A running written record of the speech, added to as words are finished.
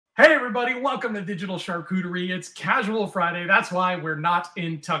Hey everybody, welcome to Digital Charcuterie. It's Casual Friday. That's why we're not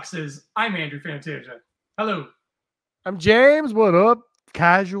in tuxes. I'm Andrew Fantasia. Hello. I'm James. What up?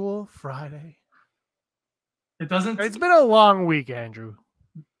 Casual Friday. It's been a long week, Andrew.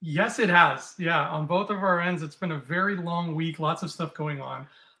 Yes, it has. Yeah, on both of our ends, it's been a very long week. Lots of stuff going on.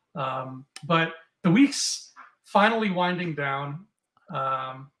 But the week's finally winding down.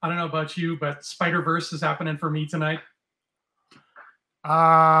 I don't know about you, but Spider-Verse is happening for me tonight.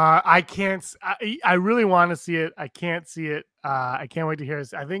 I can't. I really want to see it. I can't see it. I can't wait to hear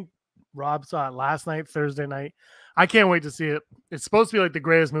it. I think Rob saw it last night, Thursday night. I can't wait to see it. It's supposed to be like the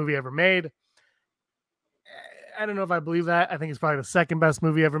greatest movie ever made. I don't know if I believe that. I think it's probably the second best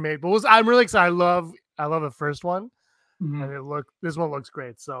movie ever made. But I'm really excited. I love the first one, and this one looks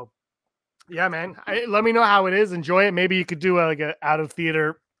great. So, yeah, man. Let me know how it is. Enjoy it. Maybe you could do like a out of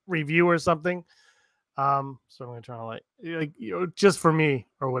theater review or something. So I'm gonna try to like just for me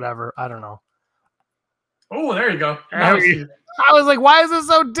or whatever. I don't know. Oh, there you go. I was like, why is it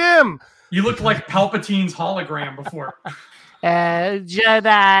so dim? You looked like Palpatine's hologram before.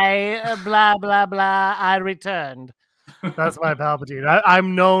 Jedi, blah blah blah. I returned. That's my Palpatine.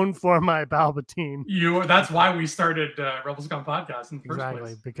 I'm known for my Palpatine. That's why we started Rebels Gone podcast in the first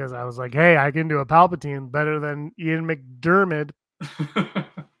place. Because I was like, hey, I can do a Palpatine better than Ian McDermott.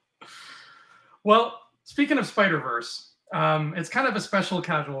 Well, speaking of Spider-Verse, it's kind of a special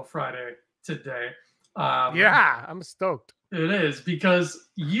Casual Friday today. Yeah, I'm stoked. It is because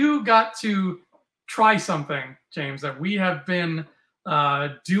you got to try something, James, that we have been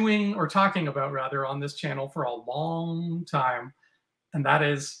doing or talking about rather on this channel for a long time, and that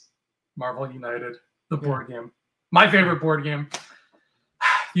is Marvel United, the board game. My favorite board game.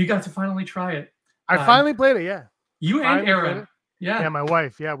 You got to finally try it. I finally played it, yeah. You and Aaron. Yeah, my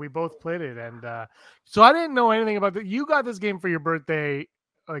wife. Yeah, we both played it, and so I didn't know anything about it. You got this game for your birthday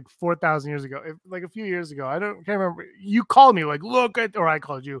like 4,000 years ago, like a few years ago. Can't remember. You called me like, look at, or I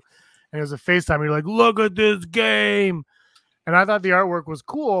called you, and it was a FaceTime. You're like, look at this game, and I thought the artwork was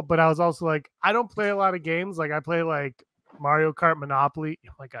cool, but I was also like, I don't play a lot of games. Like I play like Mario Kart, Monopoly.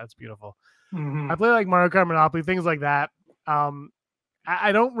 Oh my god, it's beautiful. I play like Mario Kart, Monopoly, things like that.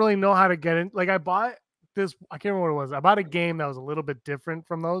 I don't really know how to get in. Like I bought this, I can't remember what it was. I bought a game that was a little bit different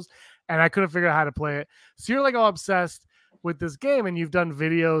from those, and I couldn't figure out how to play it. So you're like all obsessed with this game, and you've done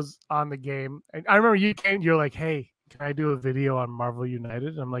videos on the game. And I remember you're like, hey, can I do a video on Marvel United?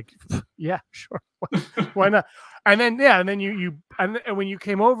 And I'm like, yeah, sure. Why not? And then when you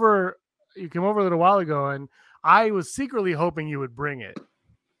came over a little while ago, and I was secretly hoping you would bring it,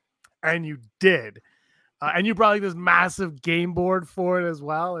 and you did. And you brought like this massive game board for it as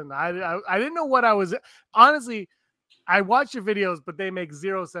well. And I didn't know what I was. Honestly, I watch your videos, but they make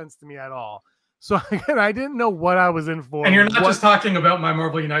zero sense to me at all. So again, I didn't know what I was in for. And you're not just talking about my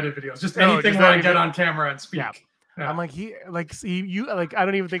Marvel United videos, just anything where I get on camera and speak. Yeah. I'm like, you like, I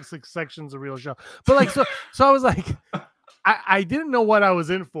don't even think Six Section's a real show. But like, so I was like, I didn't know what I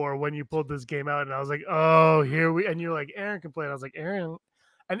was in for when you pulled this game out. And I was like, oh, and you're like, Aaron can play it. I was like, Aaron,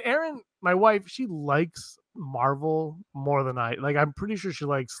 my wife, she likes Marvel more than I like. I'm pretty sure she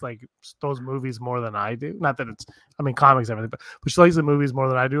likes like those movies more than I do. Not that comics and everything, but she likes the movies more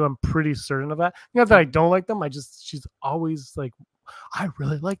than I do. I'm pretty certain of that. Not that I don't like them. She's always like, I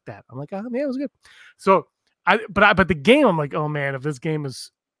really like that. I'm like, oh man, it was good. So but the game, I'm like, oh man, if this game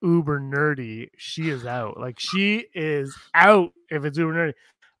is uber nerdy, she is out. Like she is out if it's uber nerdy.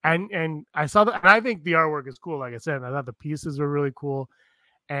 And I saw that, and I think the artwork is cool. Like I said, I thought the pieces were really cool.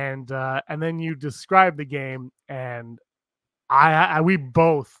 And then you described the game, and we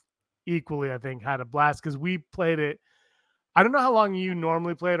both equally, I think, had a blast because we played it. I don't know how long you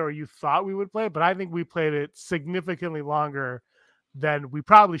normally play it or you thought we would play it, but I think we played it significantly longer than we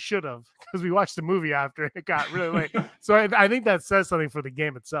probably should have because we watched the movie after it got really late. So I think that says something for the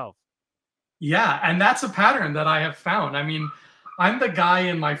game itself. Yeah, and that's a pattern that I have found. I mean, I'm the guy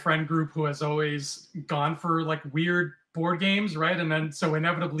in my friend group who has always gone for like weird board games, right? And then so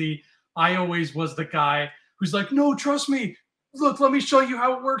inevitably I always was the guy who's like, no, trust me, look, let me show you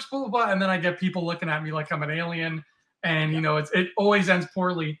how it works, blah blah blah. And then I get people looking at me like I'm an alien, and you know, it always ends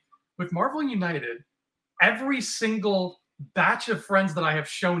poorly. With Marvel United, every single batch of friends that I have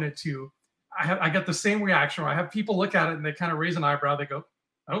shown it to, I get the same reaction where I have people look at it and they kind of raise an eyebrow. They go,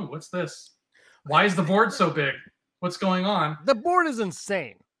 oh, what's this? Why is the board so big? What's going on? The board is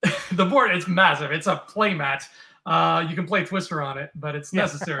insane. The board is massive. It's a play mat. You can play Twister on it, but it's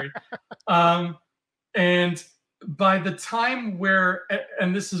necessary. And by the time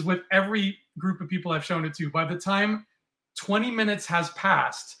and this is with every group of people I've shown it to, by the time 20 minutes has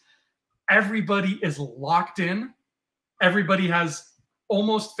passed, everybody is locked in. Everybody has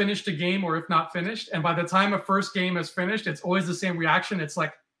almost finished a game, or if not finished. And by the time a first game is finished, it's always the same reaction. It's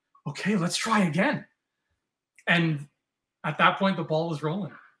like, okay, let's try again. And at that point, the ball is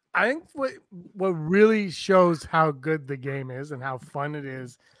rolling. I think what really shows how good the game is and how fun it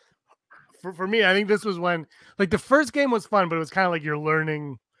is, for me, I think this was when, like, the first game was fun, but it was kind of like you're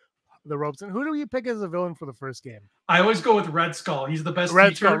learning the ropes. And who do you pick as a villain for the first game? I always go with Red Skull. He's the best Red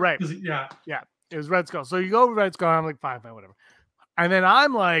teacher. Skull, right? Yeah. It was Red Skull. So you go with Red Skull. I'm like, fine, whatever. And then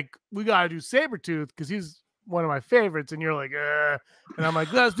I'm like, we got to do Sabretooth because he's one of my favorites. And you're like, and I'm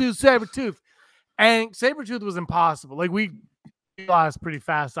like, let's do Sabretooth. And Sabretooth was impossible. Like, we lost pretty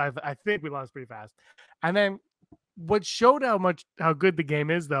fast. I think we lost pretty fast. And then what showed how good the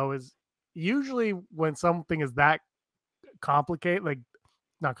game is, though, is usually when something is that complicated, like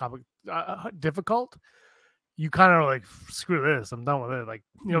not complicated, difficult, you kind of like, screw this, I'm done with it. Like,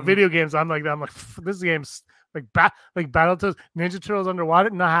 video games, I'm like this game's like Battletoads, Ninja Turtles underwater,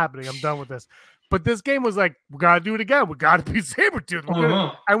 not happening. I'm done with this. But this game was like, we gotta do it again. We gotta beat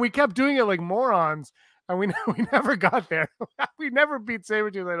Sabretooth. And we kept doing it like morons, and we never got there. We never beat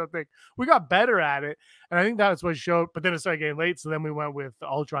Sabretooth, I don't think. We got better at it, and I think that's what showed. But then it started getting late, so then we went with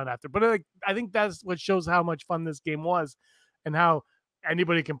Ultron after. But I think that's what shows how much fun this game was, and how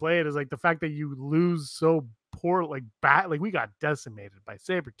anybody can play it, is like the fact that you lose so poor, like we got decimated by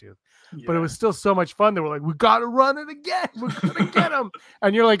Sabretooth, but it was still so much fun. They were like, we gotta run it again, we're gonna get him.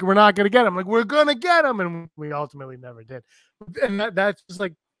 And you're like, we're not gonna get him. Like, we're gonna get him, and we ultimately never did. And that's just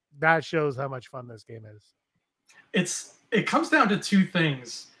like, that shows how much fun this game is. It comes down to two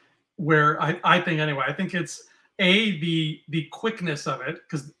things where I think, anyway, I think it's the quickness of it,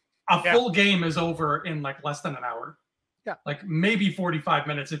 because a full game is over in like less than an hour. Yeah, like maybe 45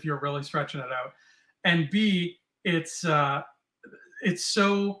 minutes if you're really stretching it out. And B, it's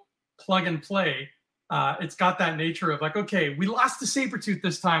so plug and play. It's got that nature of like, okay, we lost to Sabretooth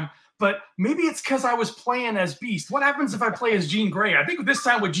this time, but maybe it's because I was playing as Beast. What happens if I play as Jean Grey? I think this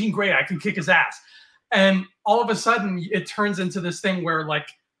time with Jean Grey, I can kick his ass. And all of a sudden, it turns into this thing where like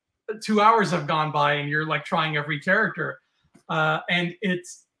 2 hours have gone by and you're like trying every character. And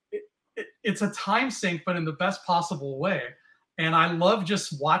it's a time sink, but in the best possible way. And I love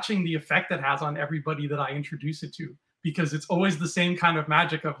just watching the effect it has on everybody that I introduce it to, because it's always the same kind of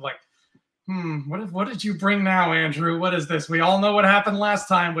magic of like, what did you bring now, Andrew? What is this? We all know what happened last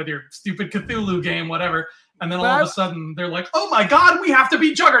time with your stupid Cthulhu game, whatever. And then all of a sudden they're like, oh my God, we have to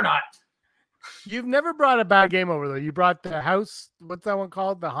beat Juggernaut. You've never brought a bad game over, though. You brought the house. What's that one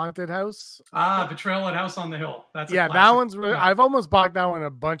called? The Haunted House? Betrayal at House on the Hill. That's that one's really, I've almost bought that one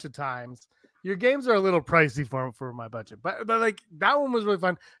a bunch of times. Your games are a little pricey for my budget, but like, that one was really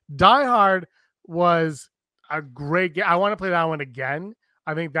fun. Die Hard was a great game. I want to play that one again.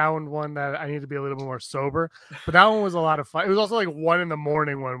 I think that one that I need to be a little bit more sober, but that one was a lot of fun. It was also like 1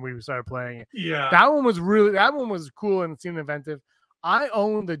 a.m. when we started playing it. Yeah, that one was cool and seemed inventive. I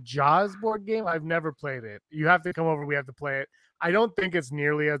own the Jaws board game. I've never played it. You have to come over. We have to play it. I don't think it's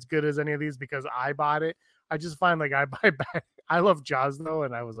nearly as good as any of these because I bought it. I just find like I buy back. I love Jaws though,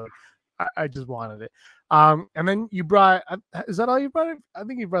 and I was like, I just wanted it. And then you brought. Is that all you brought? I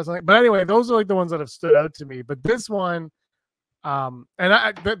think you brought something. But anyway, those are like the ones that have stood out to me. But this one, and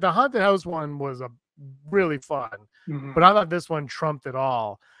the Haunted House one was a really fun. Mm-hmm. But I thought this one trumped it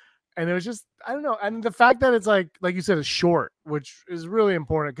all. And it was just, I don't know. And the fact that it's like you said, it's short, which is really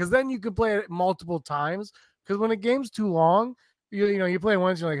important, because then you could play it multiple times. Because when a game's too long, you play it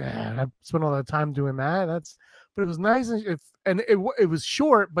once, you're like, I spent all that time doing that. But it was nice, and it was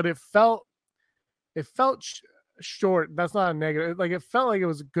short, but it felt short. That's not a negative. Like, it felt like it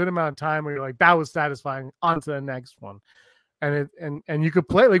was a good amount of time where you're like, that was satisfying. On to the next one, and you could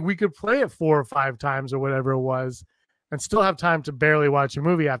play, like, we could play it 4 or 5 times or whatever it was, and still have time to barely watch a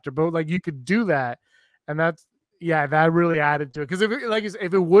movie after. But like, you could do that, and that really added to it. Because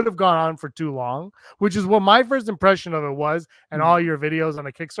if it would have gone on for too long, which is what my first impression of it was, and all your videos on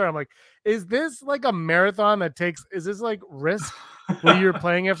the Kickstarter, I'm like, is this like a marathon that takes? Is this like Risk, where you're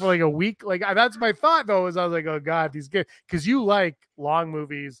playing it for like a week? Like, that's my thought though. Is I was like, oh God, these games, because you like long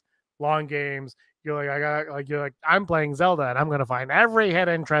movies, long games. You're like, I'm playing Zelda and I'm gonna find every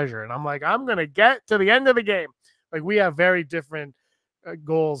hidden treasure, and I'm like, I'm gonna get to the end of the game. Like, we have very different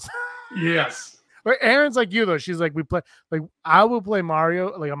goals. Yes. But Erin's like you though. She's like, I will play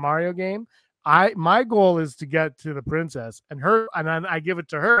Mario, like a Mario game. My goal is to get to the princess, and then I give it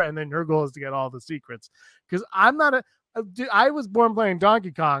to her, and then her goal is to get all the secrets. Because I'm not I was born playing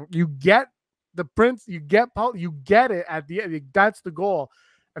Donkey Kong. You get the prince, you get it at the end. That's the goal.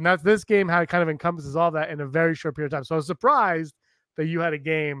 And that's this game, how it kind of encompasses all that in a very short period of time. So I was surprised that you had a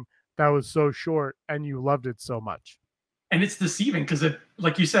game that was so short and you loved it so much. and it's deceiving because it,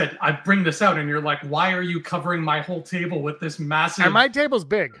 like you said, I bring this out and you're like, why are you covering my whole table with this massive? And my table's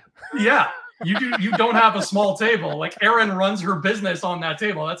big. Yeah, you don't have a small table. Like Erin runs her business on that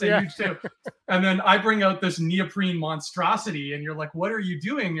table. That's a huge table. And then I bring out this neoprene monstrosity, and you're like, what are you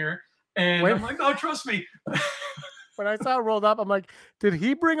doing here? And I'm like, oh, trust me. When I saw it rolled up, I'm like, did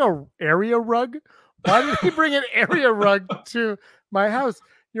he bring a area rug? Why did he bring an area rug to my house?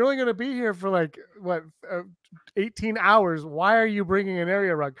 You're only going to be here for like, what, 18 hours. Why are you bringing an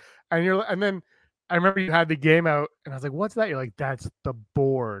area rug? And then I remember you had the game out, and I was like, what's that? You're like, that's the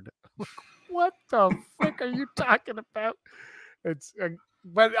board. What the frick are you talking about? It's,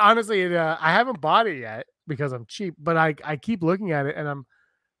 but honestly, I haven't bought it yet because I'm cheap, but I keep looking at it, and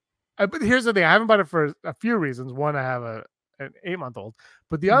but here's the thing. I haven't bought it for a few reasons. One, I have an 8-month-old,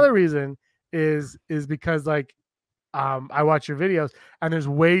 but the other reason is because like, I watch your videos and there's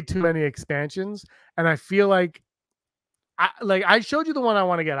way too many expansions. And I feel like I showed you the one I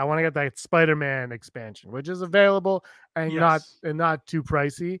want to get. I want to get that Spider-Man expansion, which is available and not too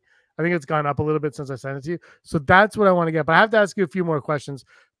pricey. I think it's gone up a little bit since I sent it to you. So that's what I want to get. But I have to ask you a few more questions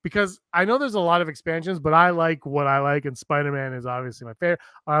because I know there's a lot of expansions, but I like what I like. And Spider-Man is obviously my favorite.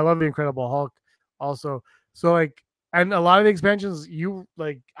 I love the Incredible Hulk also. So like, and a lot of the expansions,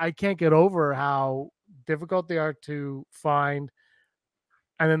 I can't get over how difficult they are to find,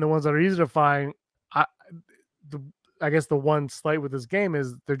 and then the ones that are easy to find, I guess the one slight with this game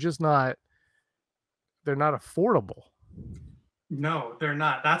is they're not affordable. No, they're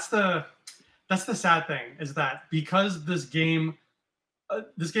not. That's the sad thing, is that because this game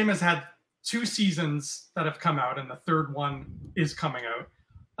has had 2 seasons that have come out, and the third one is coming out,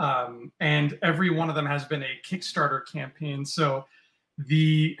 and every one of them has been a Kickstarter campaign. So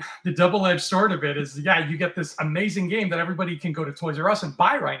the double-edged sword of it is, you get this amazing game that everybody can go to Toys R Us and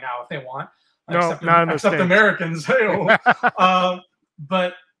buy right now if they want. Except Americans.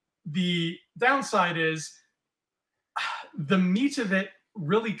 But the downside is the meat of it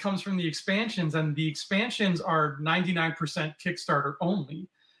really comes from the expansions, and the expansions are 99% Kickstarter only.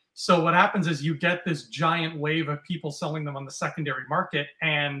 So what happens is you get this giant wave of people selling them on the secondary market,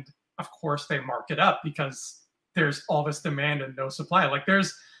 and of course they mark it up because there's all this demand and no supply. Like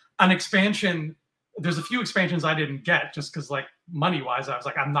there's a few expansions I didn't get just because, like, money-wise, I was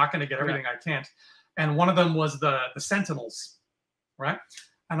like, I'm not going to get everything. I can't. And one of them was the Sentinels, right?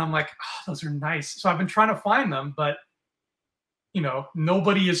 And I'm like, oh, those are nice. So I've been trying to find them, but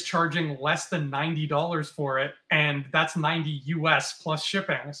nobody is charging less than $90 for it, and that's $90 US plus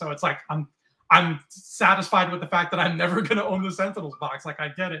shipping. So it's like I'm satisfied with the fact that I'm never going to own the Sentinels box. Like, I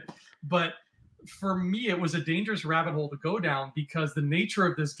get it, but for me, it was a dangerous rabbit hole to go down because the nature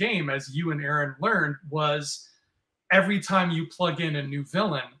of this game, as you and Erin learned, was every time you plug in a new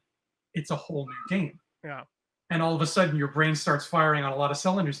villain, it's a whole new game. Yeah. And all of a sudden your brain starts firing on a lot of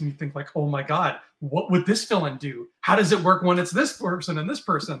cylinders and you think like, oh my God, what would this villain do? How does it work when it's this person and this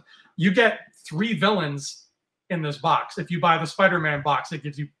person? You get 3 villains in this box. If you buy the Spider-Man box, it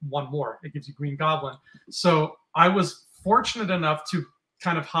gives you 1 more. It gives you Green Goblin. So I was fortunate enough to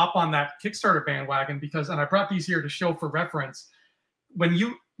kind of hop on that Kickstarter bandwagon and I brought these here to show for reference. When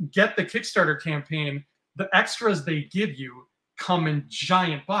you get the Kickstarter campaign, the extras they give you come in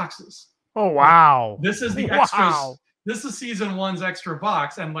giant boxes. Oh, wow. This is the extras. This is season 1's extra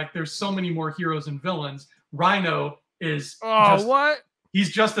box. And like, there's so many more heroes and villains. Rhino is he's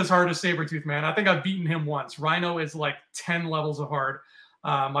just as hard as Sabretooth, man. I think I've beaten him once. Rhino is like 10 levels of hard.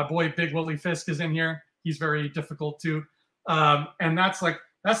 My boy, Big Willie Fisk, is in here. He's very difficult too. And that's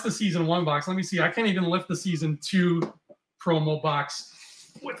the season 1 box. Let me see. I can't even lift the season 2 promo box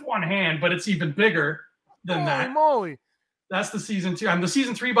with one hand, but it's even bigger than that. Holy moly. That's the season 2. And the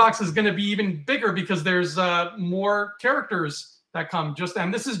season 3 box is going to be even bigger because there's more characters that come.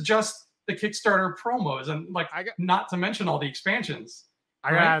 And this is just the Kickstarter promos, and not to mention all the expansions.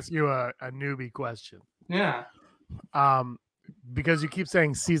 I gotta ask you a newbie question. Yeah. Because you keep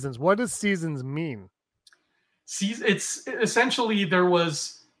saying seasons. What does seasons mean? It's essentially, there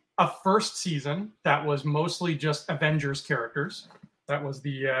was a first season that was mostly just Avengers characters. That was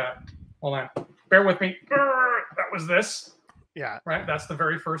the hold on, bear with me. That was this. Yeah. Right. That's the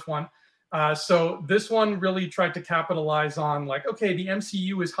very first one. So this one really tried to capitalize on like, okay, the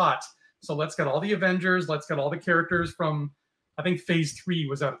MCU is hot, so let's get all the Avengers. Let's get all the characters from, I think Phase 3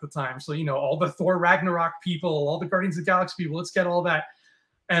 was out at the time. So, all the Thor Ragnarok people, all the Guardians of the Galaxy people. Let's get all that.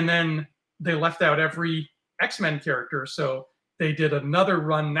 And then they left out every X-Men character. So they did another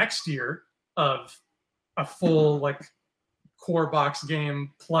run next year of a full core box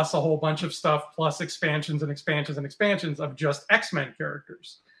game plus a whole bunch of stuff plus expansions and expansions and expansions of just X-Men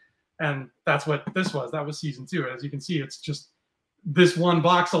characters. And that's what this was. That was season 2. As you can see, it's just this one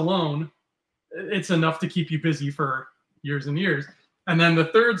box alone. It's enough to keep you busy for years and years. And then the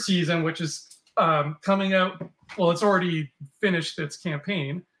 3rd season, which is coming out, well, it's already finished its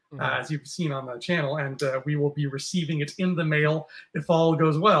campaign, as you've seen on the channel, and we will be receiving it in the mail, if all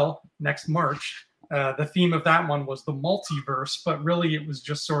goes well, next March. The theme of that one was the multiverse, but really it was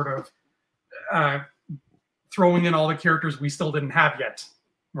just sort of throwing in all the characters we still didn't have yet,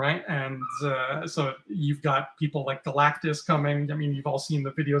 right? And so you've got people like Galactus coming. I mean, you've all seen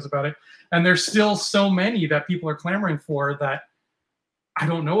the videos about it. And there's still so many that people are clamoring for that I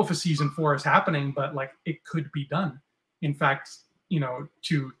don't know if a season 4 is happening, but like it could be done. In fact, you know,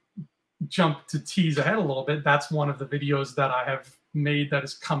 to jump to tease ahead a little bit, that's one of the videos that I have made that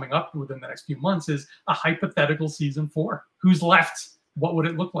is coming up within the next few months, is a hypothetical season 4. Who's left? What would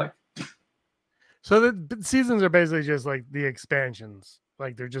it look like? So the seasons are basically just like the expansions.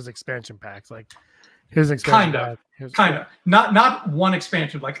 Like they're just expansion packs. Like here's an expansion pack. Kind of. Not one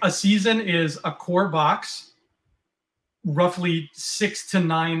expansion. Like a season is a core box, roughly 6 to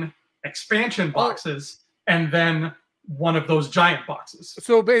 9 expansion boxes, and then one of those giant boxes.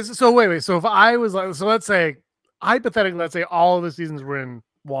 So basically, so wait. So if I was like, so let's say hypothetically, let's say all of the seasons were in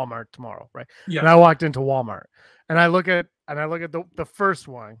Walmart tomorrow, right? Yeah. And I walked into Walmart and I look at the first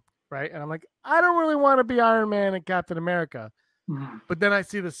one, right? And I'm like, I don't really want to be Iron Man and Captain America. Mm-hmm. But then I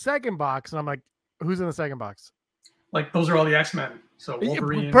see the second box and I'm like, who's in the second box? Like those are all the X-Men. So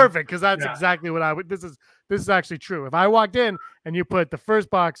Wolverine. Perfect, because that's exactly what I would. This is actually true. If I walked in and you put the first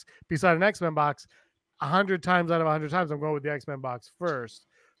box beside an X-Men box, 100 times out of 100 times, I'm going with the X-Men box first.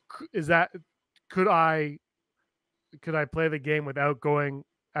 Could I play the game without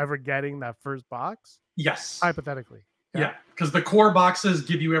ever getting that first box? Yes. Hypothetically. Yeah, because the core boxes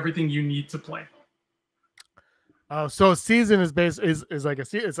give you everything you need to play. Oh, so season is like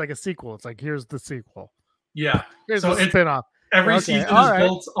it's like a sequel. It's like, here's the sequel. Yeah. Here's the spin-off. Every season is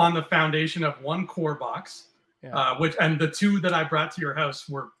built on the foundation of one core box. Yeah. And the 2 that I brought to your house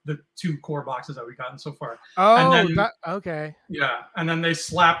were the 2 core boxes that we've gotten so far. Oh, and then, okay. Yeah, and then they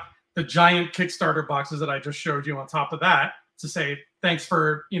slap the giant Kickstarter boxes that I just showed you on top of that to say, thanks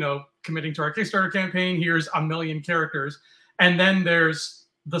for, committing to our Kickstarter campaign. Here's 1 million characters. And then there's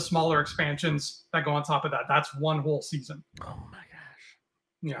the smaller expansions that go on top of that. That's one whole season. Oh my gosh.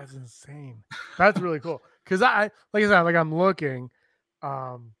 Yeah. That's insane. That's really cool. Because I'm looking,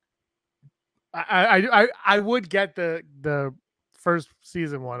 I would get the first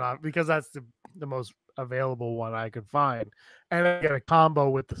season one on because that's the most available one I could find, and I get a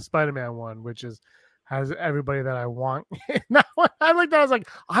combo with the Spider-Man one, which has everybody that I want. Now I like that. I was like,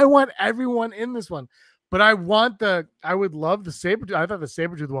 I want everyone in this one, but I would love the Sabretooth. I thought the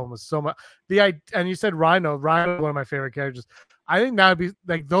Sabretooth one was so much. And you said Rhino. Rhino is one of my favorite characters. I think that would be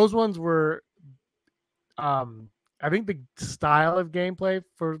like those ones were. I think the style of gameplay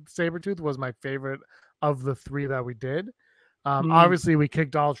for Sabretooth was my favorite of the 3 that we did. Obviously, we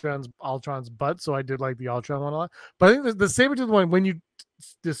kicked Ultron's butt, so I did like the Ultron one a lot. But I think the Sabretooth one, when you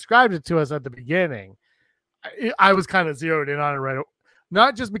described it to us at the beginning, I was kind of zeroed in on it right away.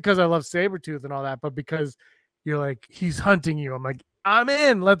 Not just because I love Sabretooth and all that, but because you're like, he's hunting you. I'm like, I'm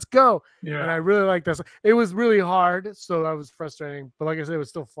in, let's go. Yeah. And I really like this. It was really hard, so that was frustrating. But like I said, it was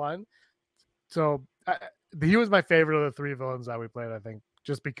still fun. So he was my favorite of the 3 villains that we played, I think,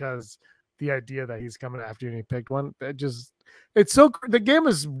 just because the idea that he's coming after you and he picked one, the game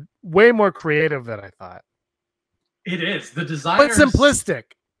is way more creative than I thought. It is. The designers, but simplistic,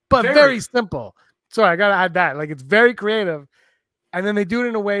 but very simple. Sorry, I gotta add that. Like, it's very creative, and then they do it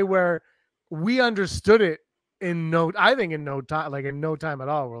in a way where we understood it in no time at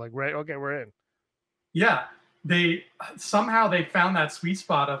all. We're like, right, okay, we're in. Yeah, they found that sweet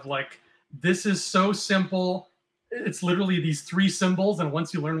spot of like, this is so simple. It's literally these 3 symbols, and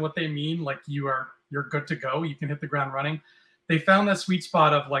once you learn what they mean, like you're good to go. You can hit the ground running. They found that sweet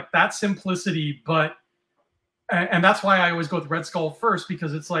spot of like that simplicity, and that's why I always go with Red Skull first,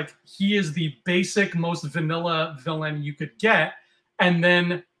 because it's like he is the basic, most vanilla villain you could get, and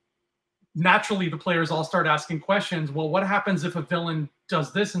then naturally the players all start asking questions. Well, what happens if a villain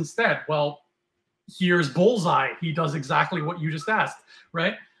does this instead? Well, here's Bullseye. He does exactly what you just asked,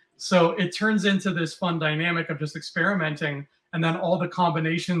 right? So it turns into this fun dynamic of just experimenting, and then all the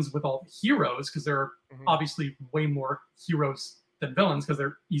combinations with all the heroes, because there are obviously way more heroes than villains because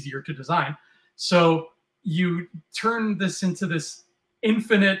they're easier to design. So you turn this into this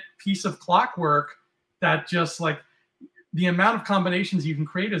infinite piece of clockwork that just like the amount of combinations you can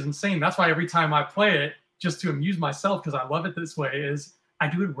create is insane. That's why every time I play it, just to amuse myself, because I love it this way, is I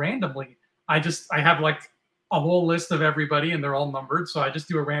do it randomly. I have like a whole list of everybody, and they're all numbered. So I just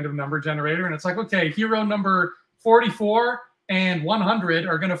do a random number generator, and it's like, okay, hero number 44 and 100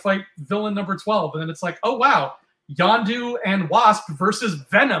 are going to fight villain number 12. And then it's like, oh, wow, Yondu and Wasp versus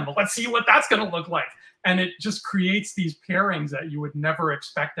Venom. Let's see what that's going to look like. And it just creates these pairings that you would never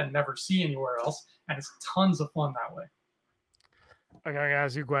expect and never see anywhere else. And it's tons of fun that way. Okay, I'm going to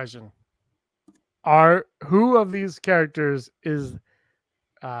ask you a question. Who of these characters is,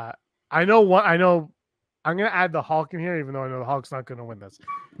 I'm going to add the Hulk in here, even though I know the Hulk's not going to win this.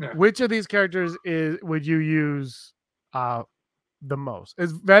 Yeah. Which of these characters would you use the most?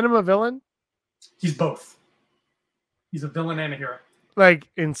 Is Venom a villain? He's both. He's a villain and a hero. Like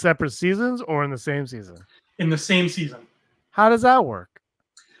in separate seasons or in the same season? In the same season. How does that work?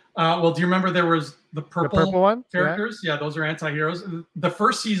 Well, do you remember there was the purple one characters? Yeah, those are anti-heroes. The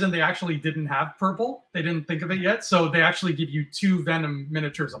first season, they actually didn't have purple. They didn't think of it yet. So they actually give you 2 Venom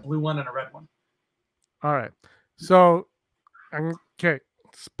miniatures, a blue one and a red one. All right. So, okay.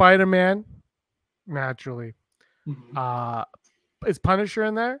 Spider-Man, naturally. Mm-hmm. Is Punisher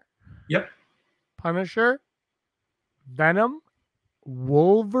in there? Yep. Punisher, Venom,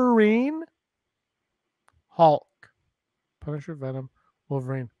 Wolverine, Hulk. Punisher, Venom,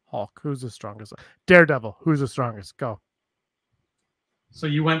 Wolverine, Hulk. Who's the strongest? Daredevil. Who's the strongest? Go. So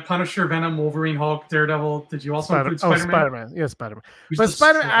you went Punisher, Venom, Wolverine, Hulk, Daredevil. Did you also include Spider-Man? Spider-Man. Yeah, Spider-Man. But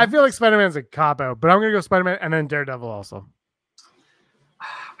Spider-Man, I feel like Spider-Man's a cop-out, but I'm going to go Spider-Man and then Daredevil also.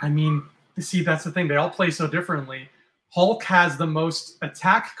 I mean, see, that's the thing. They all play so differently. Hulk has the most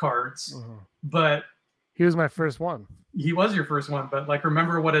attack cards, but... He was my first one. He was your first one, but like,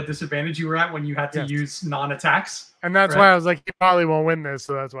 remember what a disadvantage you were at when you had to use non-attacks? And that's why I was like, he probably won't win this,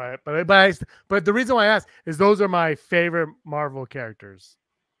 so that's why. But the reason why I asked is those are my favorite Marvel characters,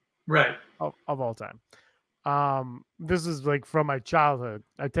 right, of all time. This is like from my childhood.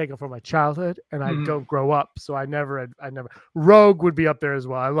 I take it from my childhood, and I don't grow up, so I never. Rogue would be up there as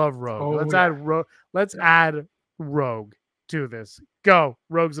well. I love Rogue. Let's add Rogue to this. Go.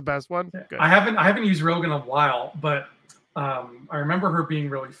 Rogue's the best one. Good. I haven't used Rogue in a while, but I remember her being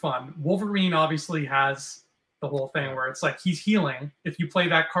really fun. Wolverine obviously has the whole thing where it's like he's healing. If you play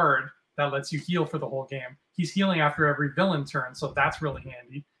that card, that lets you heal for the whole game. He's healing after every villain turn, so that's really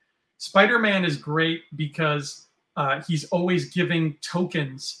handy. Spider-Man is great because he's always giving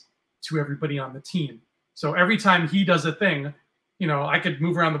tokens to everybody on the team. So every time he does a thing, you know, I could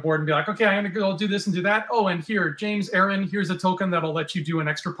move around the board and be like, okay, I'm going to go do this and do that. Oh, and here, James, Aaron, here's a token that'll let you do an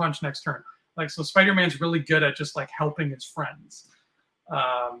extra punch next turn. Like, so Spider-Man's really good at just like helping his friends.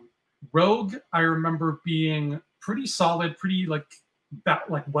 Rogue, I remember being pretty solid, pretty like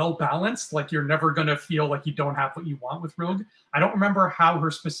well balanced. Like you're never going to feel like you don't have what you want with Rogue. I don't remember how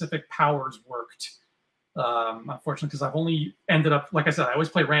her specific powers worked, unfortunately, because I've only ended up, like I said, I always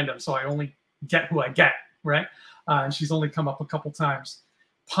play random, so I only get who I get, right? And she's only come up a couple times.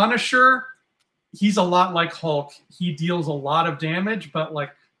 Punisher, he's a lot like Hulk. He deals a lot of damage, but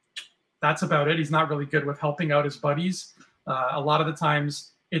like that's about it. He's not really good with helping out his buddies. A lot of the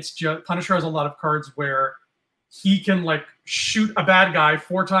times, it's just Punisher has a lot of cards where he can like shoot a bad guy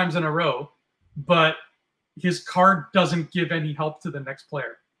 4 times in a row, but his card doesn't give any help to the next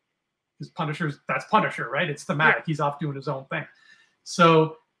player. Because that's Punisher, right? It's thematic. He's off doing his own thing.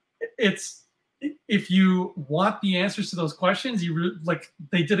 So it's, if you want the answers to those questions,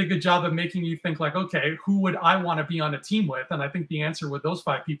 they did a good job of making you think like, okay, who would I want to be on a team with? And I think the answer with those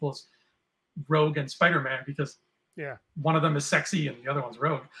 5 people is Rogue and Spider-Man, because one of them is sexy and the other one's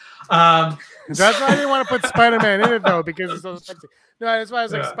Rogue. That's why I didn't want to put Spider-Man in it though, because it's so sexy. No, that's why I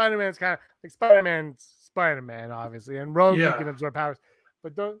was like, Spider-Man's kind of like Spider-Man, obviously, and Rogue can absorb powers.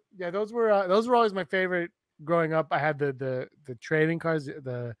 But those were always my favorite growing up. I had the trading cards,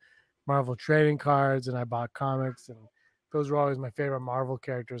 the Marvel trading cards, and I bought comics, and those were always my favorite Marvel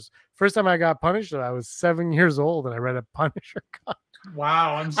characters. First time I got Punisher, I was 7 years old, and I read a Punisher comic.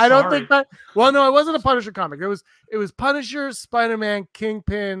 Wow, I'm sorry. I don't think that. Well, no, it wasn't a Punisher comic. It was Punisher, Spider-Man,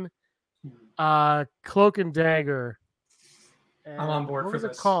 Kingpin, Cloak and Dagger. I'm on board for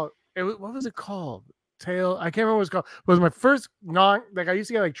this. What was it called? Tail. I can't remember what it was called. It was my first I used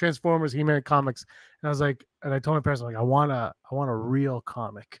to get like Transformers, He-Man comics, and I was like, and I told my parents, I'm like, I want a real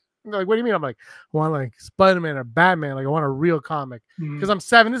comic. And they're like, what do you mean? I'm like, I want like Spider-Man or Batman. Like, I want a real comic because I'm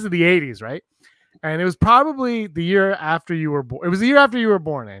 7. This is the 80s, right? And it was probably the year after you were born. It was the year after you were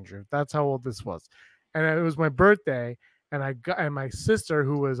born, Andrew. That's how old this was. And it was my birthday, and my sister,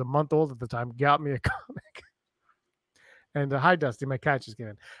 who was a month old at the time, got me a comic. And hi, Dusty, my cat just came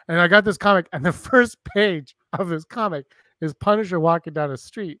in. And I got this comic, and the first page of this comic is Punisher walking down a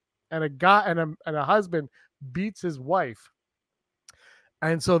street, and a guy and a husband beats his wife.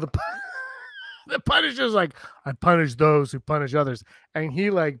 And so The Punisher's like, I punish those who punish others, and he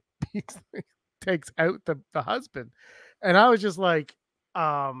like takes out the husband, and I was just like,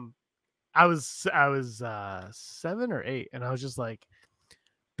 I was 7 or 8, and I was just like,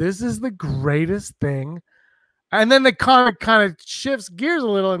 this is the greatest thing. And then the comic kind of shifts gears a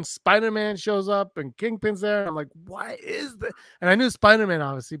little, and Spider-Man shows up, and Kingpin's there. And I'm like, what is that? And I knew Spider-Man,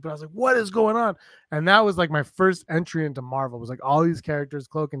 obviously, but I was like, what is going on? And that was like my first entry into Marvel. It was like all these characters,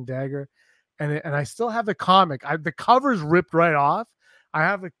 Cloak and Dagger. And I still have the comic. The cover's ripped right off. I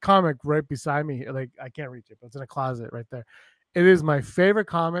have the comic right beside me. Like, I can't reach it, but it's in a closet right there. It is my favorite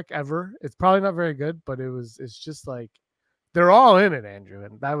comic ever. It's probably not very good, but it's just like, they're all in it, Andrew.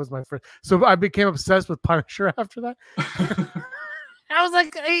 And that was my first. So I became obsessed with Punisher after that. I was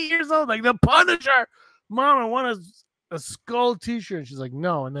like 8 years old, like the Punisher. Mom, I want a skull t-shirt. And she's like,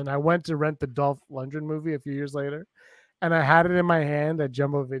 no. And then I went to rent the Dolph Lundgren movie a few years later. And I had it in my hand at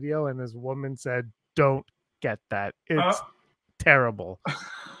Jumbo Video. And this woman said, don't get that. It's terrible.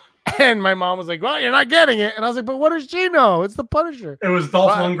 And my mom was like, well, you're not getting it. And I was like, but what does she know? It's the Punisher. It was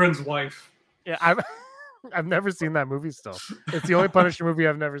Dolph Lundgren's wife. Yeah, I've never seen that movie still. It's the only Punisher movie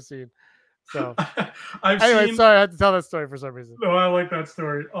I've never seen. So sorry, I had to tell that story for some reason. No, I like that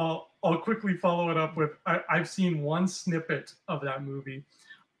story. I'll quickly follow it up with I've seen one snippet of that movie.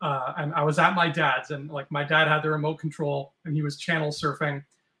 And I was at my dad's, and like my dad had the remote control and he was channel surfing,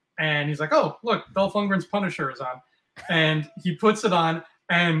 and he's like, oh, look, Dolph Lundgren's Punisher is on. And he puts it on,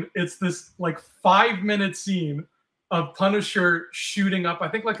 and it's this like 5-minute scene of Punisher shooting up, I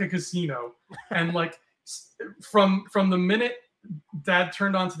think like a casino. And like from the minute Dad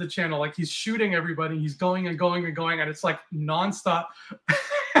turned onto the channel, like he's shooting everybody, he's going and going and going, and it's like nonstop.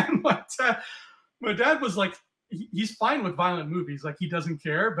 And my dad was like, he's fine with violent movies, like he doesn't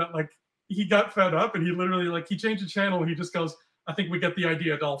care, but like he got fed up, and he literally like he changed the channel, and he just goes, I think we get the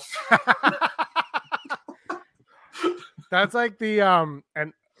idea, Dolph. That's like the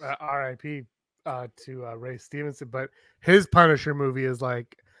and RIP to Ray Stevenson, but his Punisher movie is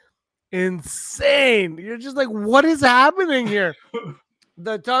like insane. You're just like, what is happening here?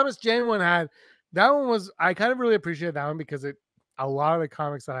 The Thomas Jane one that one was, I kind of really appreciate that one because a lot of the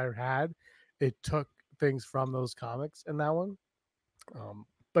comics that I had, it took things from those comics in that one.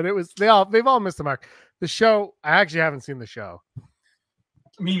 But they've all missed the mark. The show, I actually haven't seen the show.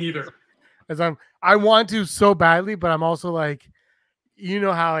 Me neither. I want to so badly, but I'm also like, you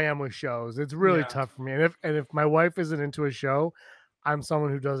know how I am with shows. It's really tough for me. And if my wife isn't into a show, I'm someone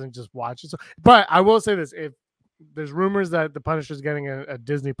who doesn't just watch it. So, but I will say this: if there's rumors that the Punisher's getting a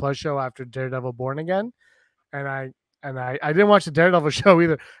Disney Plus show after Daredevil Born Again, and I didn't watch the Daredevil show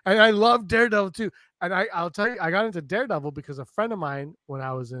either, and I love Daredevil too. And I'll tell you, I got into Daredevil because a friend of mine when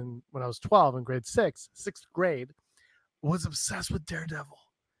I was 12 in grade 6, 6th grade, was obsessed with Daredevil.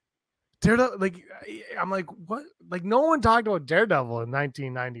 Daredevil, like I'm like, what? Like no one talked about Daredevil in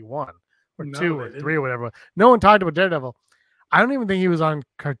 1991 or 2 or 3 or whatever. No one talked about Daredevil. I don't even think he was on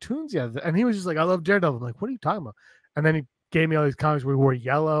cartoons yet. And he was just like, I love Daredevil. I'm like, what are you talking about? And then he gave me all these comics where he wore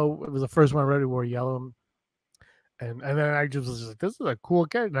yellow. It was the first one I read. He wore yellow. And then I just was just like, this is a cool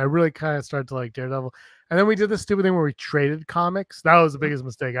character. And I really kind of started to like Daredevil. And then we did this stupid thing where we traded comics. That was the biggest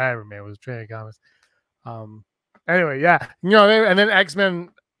mistake I ever made, was trading comics. Anyway, yeah. And then X-Men,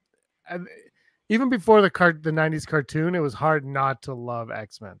 even before the 90s cartoon, it was hard not to love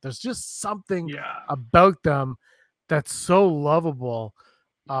X-Men. There's just something about them that's so lovable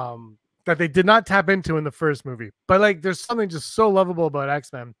that they did not tap into in the first movie. But like, there's something just so lovable about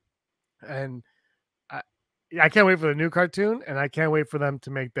X-Men, and I can't wait for the new cartoon, and I can't wait for them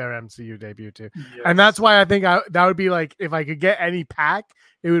to make their MCU debut too. Yes. And that's why I think that would be like, if I could get any pack,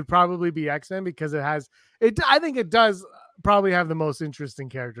 it would probably be X-Men, because it has it. I think it does probably have the most interesting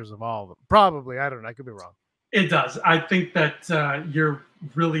characters of all of them. Probably, I don't know. I could be wrong. It does. I think that you're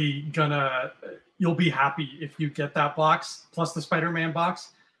really you'll be happy if you get that box plus the Spider-Man box.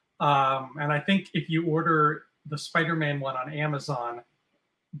 And I think if you order the Spider-Man one on Amazon,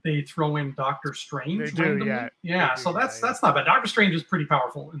 they throw in Doctor Strange. They do, yeah. So that's not bad. Doctor Strange is pretty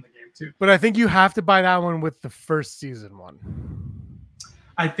powerful in the game too. But I think you have to buy that one with the first season one.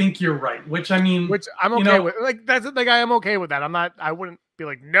 I think you're right. Which I'm okay with. Like that's like I am okay with that. I wouldn't be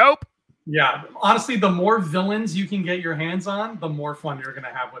like, nope. Yeah, honestly, the more villains you can get your hands on, the more fun you're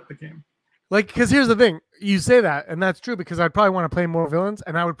gonna have with the game. Like, because here's the thing, you say that, and that's true, because I'd probably want to play more villains,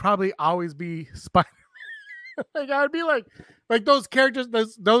 and I would probably always be Spider-Man. Like I would be like those characters,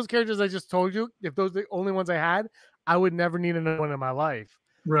 those characters I just told you. If those are the only ones I had, I would never need another one in my life.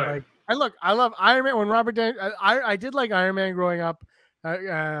 Right. Like, I love Iron Man. When Robert Downey, I did like Iron Man growing up.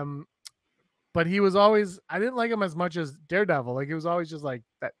 but he was always, I didn't like him as much as Daredevil. Like, he was always just like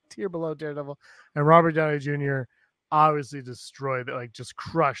that tier below Daredevil. And Robert Downey Jr. obviously destroyed, like, just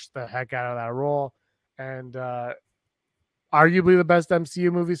crushed the heck out of that role. And arguably the best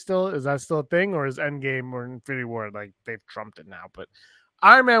MCU movie still. Is that still a thing? Or is Endgame or Infinity War, like, they've trumped it now? But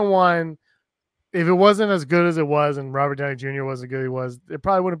Iron Man 1, if it wasn't as good as it was and Robert Downey Jr. wasn't good as he was, it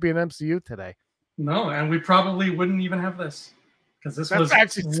probably wouldn't be an MCU today. No, and we probably wouldn't even have this. Because this That's was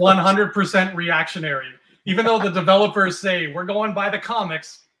actually 100% reactionary. Even though the developers say, we're going by the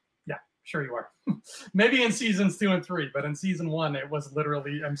comics. Yeah, sure you are. Maybe in seasons 2 and 3, but in season 1, it was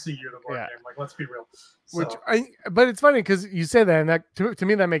literally MCU, the board game. Like, let's be real. So, but it's funny because you say that, and that to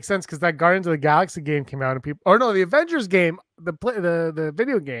me that makes sense, because that Guardians of the Galaxy game came out, and people, or no, the Avengers game, the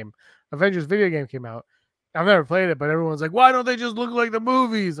video game, Avengers video game came out. I've never played it, but everyone's like, why don't they just look like the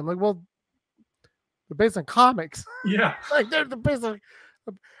movies? I'm like, well, they're based on comics. Yeah. Like, they're based on.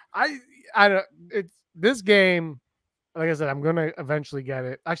 I don't. It's this game. Like I said, I'm gonna eventually get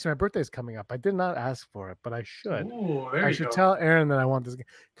it. Actually, my birthday's coming up. I did not ask for it, but I should. Ooh, I should tell Aaron that I want this game,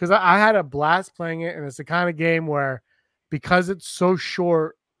 because I had a blast playing it, and it's the kind of game where, because it's so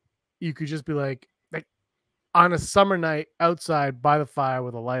short, you could just be like on a summer night outside by the fire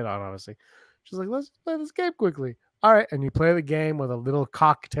with a light on. Honestly, she's like, let's play this game quickly. All right, and you play the game with a little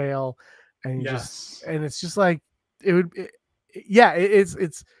cocktail. And you and it's just like it would,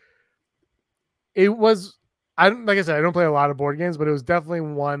 it was. Like I said, I don't play a lot of board games, but it was definitely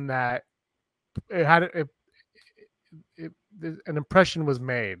one that it had an impression was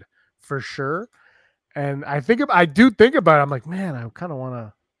made for sure. And I do think about it. I'm like, man, I kind of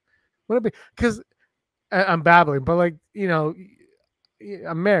want to be, because I'm babbling, but like, you know,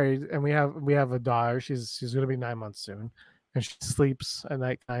 I'm married and we have a daughter. She's going to be 9 months soon, and she sleeps at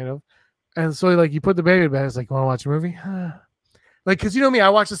night kind of. And so, like, you put the baby to bed. It's like, you want to watch a movie? Like, because you know me, I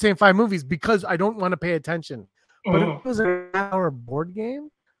watch the same 5 movies because I don't want to pay attention. But if it was an hour board game,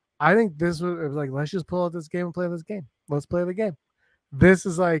 I think this was like, let's just pull out this game and play this game. Let's play the game. This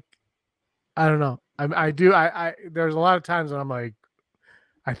is like, I don't know. There's a lot of times when I'm like,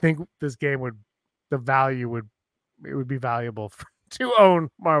 I think this game would be valuable to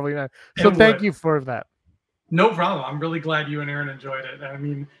own Marvel United. So thank you for that. No problem. I'm really glad you and Aaron enjoyed it. I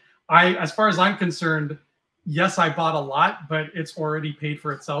mean, as far as I'm concerned, yes, I bought a lot, but it's already paid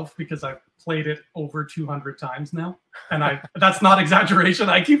for itself because I've played it over 200 times now. And that's not exaggeration.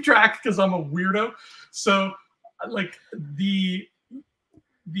 I keep track because I'm a weirdo. So, like, the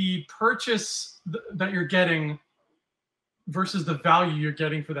purchase that you're getting versus the value you're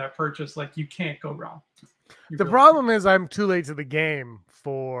getting for that purchase, like, you can't go wrong. The problem is I'm too late to the game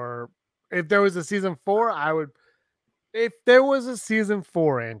for, if there was a season 4, I would. If there was a season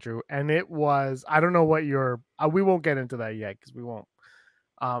 4, Andrew, and it was, I don't know what we won't get into that yet because we won't.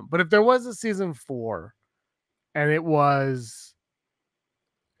 But if there was a season 4 and it was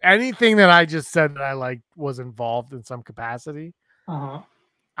anything that I just said that I liked was involved in some capacity,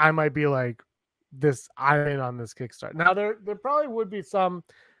 I might be like, I'm in on this Kickstarter. Now, there probably would be some,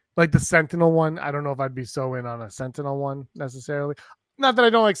 like the Sentinel one. I don't know if I'd be so in on a Sentinel one necessarily. Not that I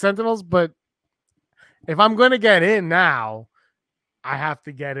don't like Sentinels, but if I'm going to get in now, I have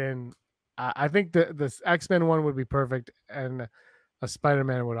to get in. I think this X-Men one would be perfect, and a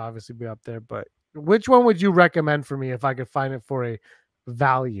Spider-Man would obviously be up there. But which one would you recommend for me if I could find it for a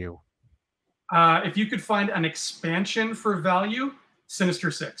value? If you could find an expansion for value,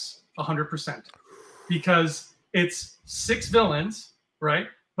 Sinister Six, 100%. Because it's 6 villains, right?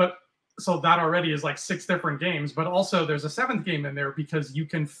 But so that already is like 6 different games, but also there's a 7th game in there because you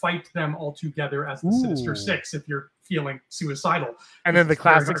can fight them all together as the Sinister Six if you're feeling suicidal. And then the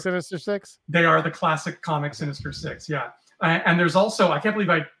classic Sinister Six? They are the classic comic Sinister Six, yeah. And there's also, I can't believe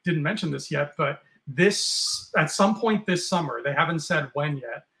I didn't mention this yet, but this, at some point this summer, they haven't said when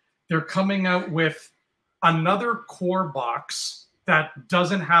yet, they're coming out with another core box that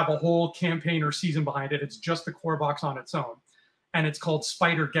doesn't have a whole campaign or season behind it. It's just the core box on its own. And it's called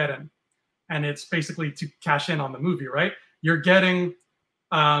Spider-Geddon. And it's basically to cash in on the movie, right? You're getting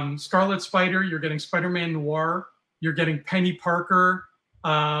Scarlet Spider, you're getting Spider-Man Noir, you're getting Penny Parker,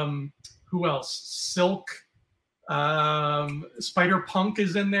 who else? Silk, Spider-Punk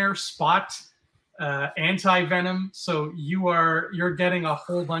is in there, Spot, Anti-Venom. So you're getting a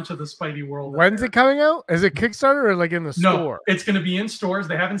whole bunch of the Spidey world. When's it coming out? Is it Kickstarter or like in the store? No, it's going to be in stores.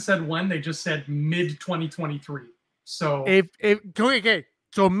 They haven't said when. They just said mid-2023. So okay.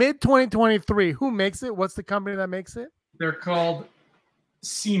 So mid-2023, who makes it? What's the company that makes it? They're called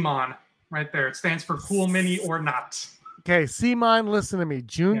CMON, right there. It stands for Cool Mini or Not. Okay, CMON, listen to me.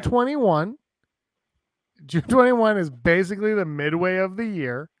 June 21. June 21 is basically the midway of the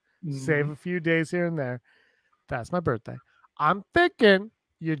year. save a few days here and there. That's my birthday. I'm thinking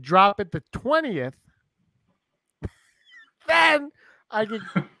you drop it the 20th. Then I can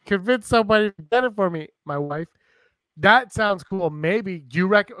convince somebody to get it for me, my wife. That sounds cool. Maybe. Do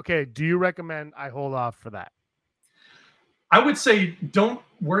you recommend I hold off for that? I would say don't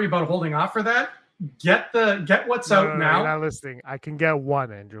worry about holding off for that. Get what's out now. You're not listening. I can get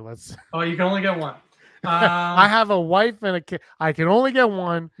one, Andrew. Oh, you can only get one. I have a wife and a kid. I can only get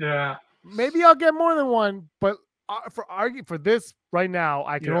one. Yeah. Maybe I'll get more than one, but for this right now,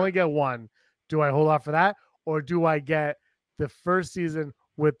 I can only get one. Do I hold off for that, or do I get the first season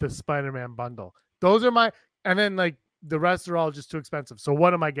with the Spider-Man bundle? Those are my, and then like the rest are all just too expensive. So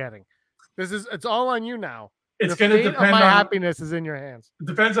what am I getting? It's all on you now. It's going to depend. My happiness is in your hands. It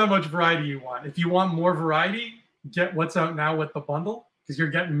depends how much variety you want. If you want more variety, get what's out now with the bundle, because you're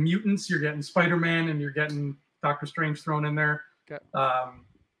getting mutants, you're getting Spider-Man, and you're getting Doctor Strange thrown in there. Okay.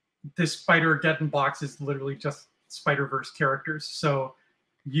 This Spider-Geddon box is literally just Spider-Verse characters. So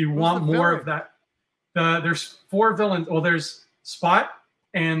you want more of that. There's 4 villains. Well, there's Spot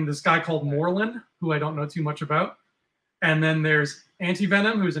and this guy called Morlun, who I don't know too much about. And then there's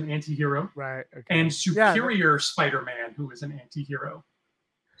Anti-Venom, who's an anti-hero. Right. Okay. And Superior Spider-Man, who is an anti-hero.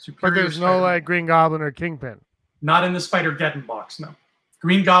 But there's no like Green Goblin or Kingpin. Not in the Spider-Geddon box, no.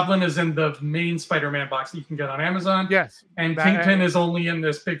 Green Goblin is in the main Spider-Man box that you can get on Amazon. Yes. And Kingpin is only in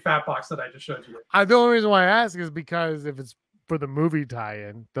this big fat box that I just showed you. The only reason why I ask is because if it's for the movie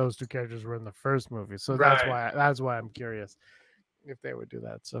tie-in, those 2 characters were in the first movie. So that's why I'm curious if they would do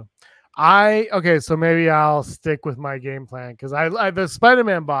that. So so maybe I'll stick with my game plan, because I the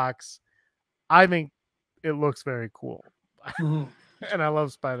Spider-Man box, I think it looks very cool. Mm-hmm. And I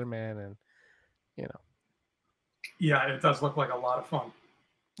love Spider-Man, and Yeah, it does look like a lot of fun.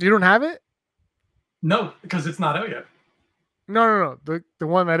 You don't have it? No, because it's not out yet. No. The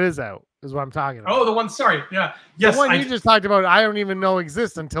one that is out is what I'm talking about. Oh, the one. Sorry. Yeah. Yes. The one you just talked about, I don't even know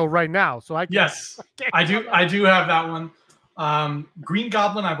exists until right now. So I can't. Yes, I do. I do have that one. Green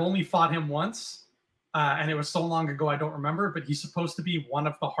Goblin. I've only fought him once, and it was so long ago I don't remember. But he's supposed to be one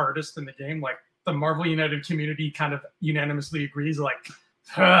of the hardest in the game. Like the Marvel United community kind of unanimously agrees. Like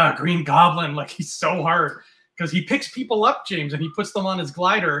Green Goblin. Like he's so hard. Because he picks people up, James, and he puts them on his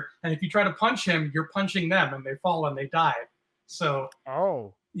glider. And if you try to punch him, you're punching them, and they fall and they die. So,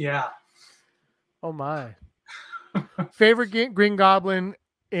 yeah. Oh, my. Favorite Green Goblin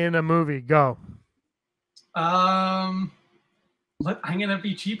in a movie? Go. I'm going to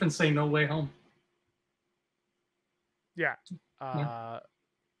be cheap and say No Way Home. Yeah.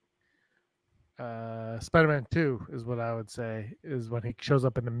 Spider-Man 2 is what I would say, is when he shows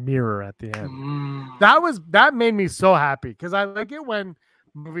up in the mirror at the end. That made me so happy, because I like it when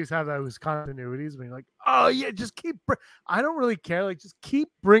movies have those continuities when you're like, oh yeah, just keep I don't really care, like just keep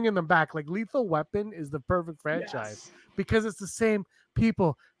bringing them back. Like Lethal Weapon is the perfect franchise because it's the same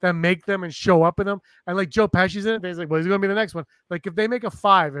people that make them and show up in them, and like Joe Pesci's in it. They're like, well, he's gonna be the next one. Like if they make a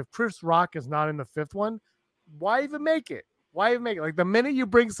 5, if Chris Rock is not in the 5th one, why even make it? Like the minute you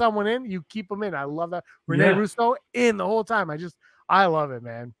bring someone in, you keep them in. I love that. Rene Russo in the whole time. I love it,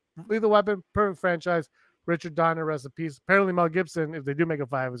 man. Lethal Weapon, perfect franchise. Richard Donner, rest in peace. Apparently Mel Gibson, if they do make a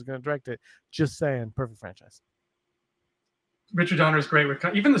 5, is going to direct it. Just saying, perfect franchise. Richard Donner is great with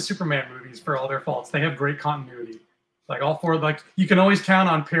even the Superman movies. For all their faults, they have great continuity. Like all 4, like you can always count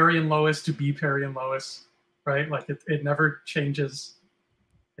on Perry and Lois to be Perry and Lois, right? Like it never changes.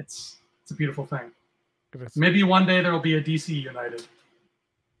 It's a beautiful thing. Maybe one day there will be a DC United.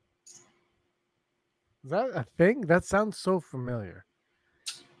 Is that a thing? That sounds so familiar.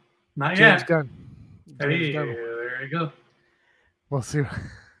 Not James yet. Gunn. Hey, there you go. We'll see.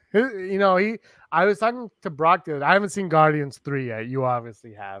 I was talking to Brock today. I haven't seen Guardians 3 yet. You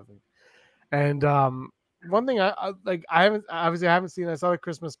obviously have. And one thing I haven't seen. I saw the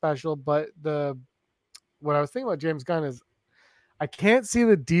Christmas special, but what I was thinking about James Gunn is I can't see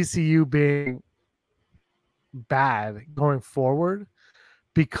the DCU being bad going forward,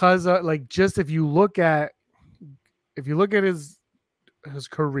 because like just if you look at his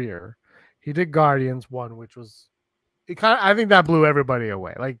career, he did Guardians 1, which was I think that blew everybody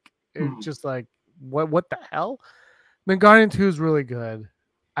away. Like it's just like what the hell. Then Guardian 2 is really good.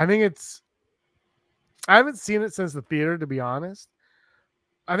 I haven't seen it since the theater, to be honest.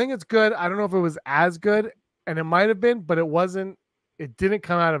 I think it's good. I don't know if it was as good, and it might have been, but it wasn't. It didn't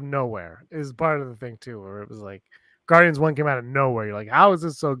come out of nowhere is part of the thing too, where it was like Guardians 1 came out of nowhere. You're like, how is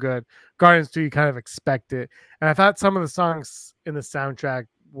this so good? Guardians 2, you kind of expect it. And I thought some of the songs in the soundtrack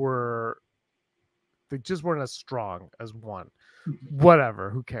they just weren't as strong as 1.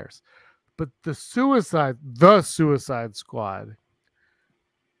 Whatever, who cares? But the Suicide Squad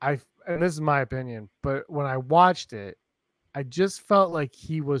and this is my opinion, but when I watched it, I just felt like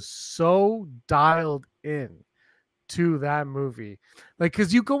he was so dialed in to that movie. Like,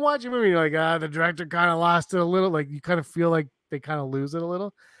 because you can watch a movie, you're like, the director kind of lost it a little. Like, you kind of feel like they kind of lose it a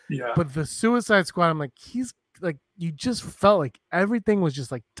little. Yeah. But the Suicide Squad, I'm like, he's like, you just felt like everything was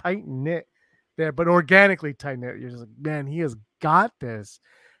just like tight knit there, but organically tight knit. You're just like, man, he has got this.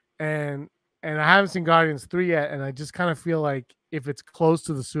 And I haven't seen Guardians 3 yet, and I just kind of feel like if it's close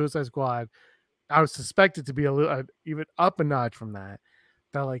to the Suicide Squad, I would suspect it to be a little even up a notch from that.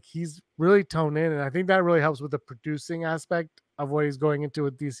 That like he's really toned in, and I think that really helps with the producing aspect of what he's going into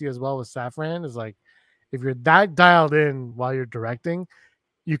with DC as well with Safran. Is like if you're that dialed in while you're directing,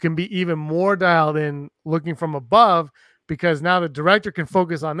 you can be even more dialed in looking from above, because now the director can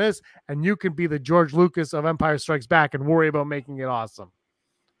focus on this, and you can be the George Lucas of Empire Strikes Back and worry about making it awesome.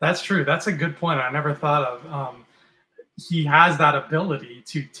 That's true. That's a good point. I never thought of. He has that ability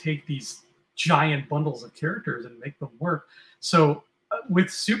to take these giant bundles of characters and make them work. So with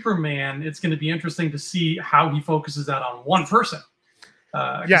Superman, it's going to be interesting to see how he focuses that on one person.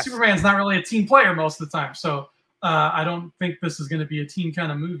 Yes. Superman's not really a team player most of the time. So I don't think this is going to be a team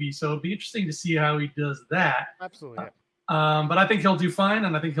kind of movie. So it'll be interesting to see how he does that. Absolutely. But I think he'll do fine,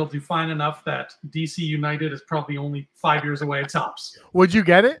 and I think he'll do fine enough that DC United is probably only 5 years away at tops. Would you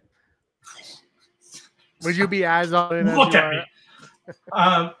get it? Would you be as all in? Look at me.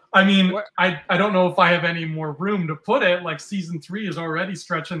 I mean, I don't know if I have any more room to put it. Like season 3 is already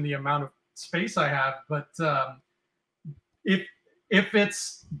stretching the amount of space I have. But if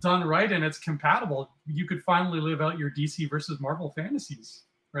it's done right and it's compatible, you could finally live out your DC versus Marvel fantasies,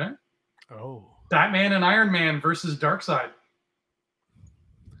 right? Oh. Batman and Iron Man versus Darkseid.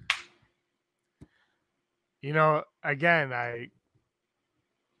 You know, again,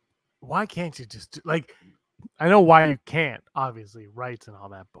 why can't you just like, I know why you can't, obviously, rights and all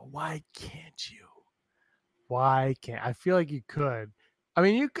that, but why can't you? Why can't I feel like you could? I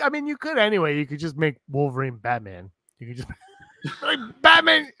mean, you could anyway. You could just make Wolverine Batman. You could just like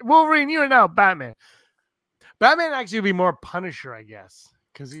Batman, Wolverine, you're now Batman. Batman actually would be more Punisher, I guess,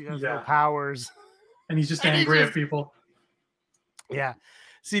 because he has no powers. And he's just angry at people. Yeah.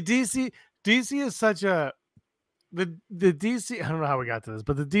 See, DC is such a the DC. I don't know how we got to this,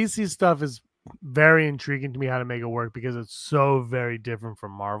 but the DC stuff is very intriguing to me how to make it work because it's so very different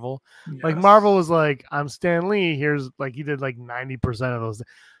from Marvel. Yes. Like Marvel was like, I'm Stan Lee. Here's like he did like 90% of those.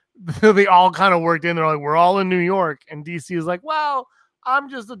 They all kind of worked in. They're like, we're all in New York, and DC is like, well, I'm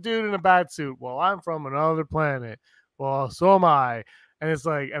just a dude in a bat suit. Well, I'm from another planet. Well, so am I. And it's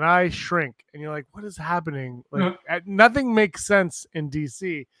like, and I shrink, and you're like, what is happening? Like, nothing makes sense in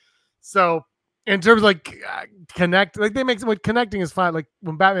DC. So, in terms of like connect, like they make what connecting is fine. Like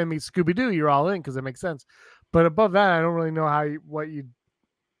when Batman meets Scooby Doo, you're all in because it makes sense. But above that, I don't really know how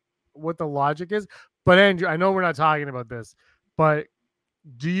what the logic is. But Andrew, I know we're not talking about this, but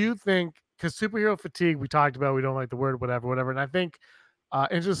do you think, because superhero fatigue we talked about, we don't like the word, whatever, and I think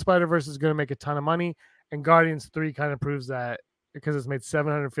Into the Spider-Verse is going to make a ton of money, and Guardians 3 kind of proves that. Because it's made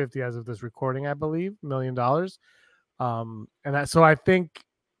 750 as of this recording, I believe, $1 million. So I think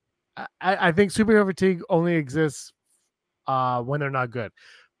superhero fatigue only exists when they're not good.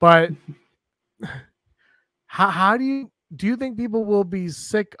 But how do you think people will be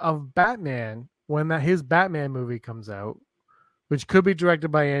sick of Batman when his Batman movie comes out, which could be directed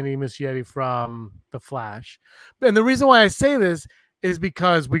by Andy Muschietti from The Flash? And the reason why I say this is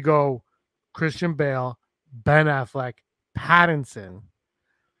because we go Christian Bale, Ben Affleck, Pattinson,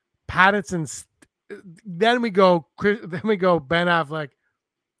 then we go Ben Affleck,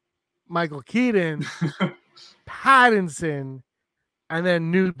 Michael Keaton, Pattinson, and then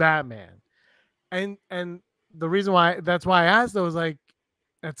new Batman. And the reason why I asked though is like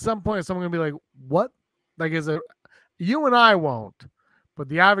at some point someone gonna be like, what? Like you and I won't, but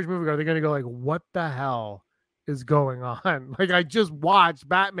the average moviegoer, they're gonna go like, what the hell is going on? Like I just watched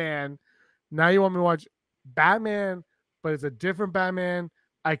Batman. Now you want me to watch Batman, but it's a different Batman.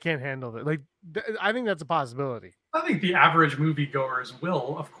 I can't handle it. Like, I think that's a possibility. I think the average moviegoers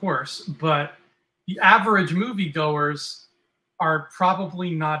will, of course, but the average moviegoers are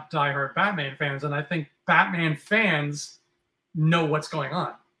probably not diehard Batman fans, and I think Batman fans know what's going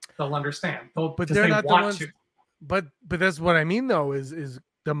on. They'll understand. But they're not the ones. But that's what I mean, though, is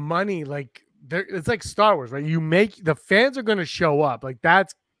the money. Like, it's like Star Wars, right? You make the fans are going to show up. Like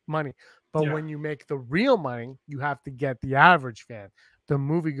that's money. But when you make the real money, you have to get the average fan, the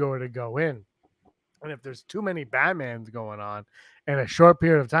moviegoer, to go in. And if there's too many Batmans going on in a short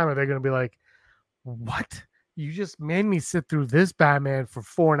period of time, are they going to be like, what? You just made me sit through this Batman for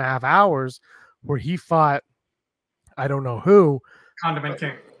 4.5 hours where he fought, I don't know who. Condiment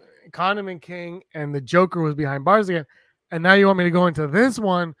King. Condiment King and the Joker was behind bars again, and now you want me to go into this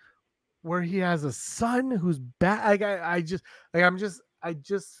one where he has a son who's bad. Like I just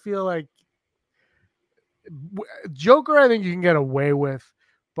feel like Joker, I think you can get away with,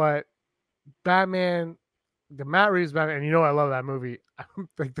 but Batman, the Matt Reeves Batman, and you know I love that movie.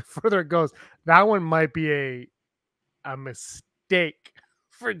 Like the further it goes, that one might be a mistake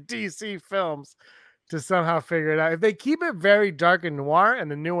for DC films to somehow figure it out. If they keep it very dark and noir and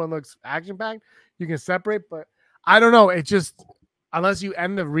the new one looks action packed, you can separate. But I don't know. It just, unless you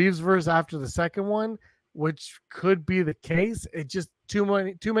end the Reeves verse after the second one, which could be the case, it just too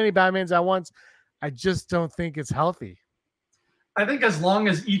many Batmans at once. I just don't think it's healthy. I think as long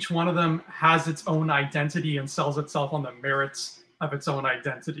as each one of them has its own identity and sells itself on the merits of its own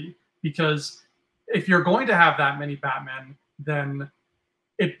identity, because if you're going to have that many Batmen, then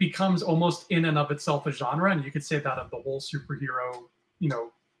it becomes almost in and of itself a genre, and you could say that of the whole superhero,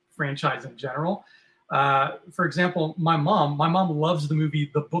 franchise in general. For example, my mom loves the movie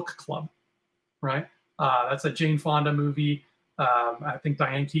The Book Club, right? That's a Jane Fonda movie. I think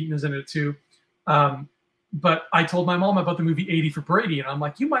Diane Keaton is in it too. But I told my mom about the movie 80 for Brady, and I'm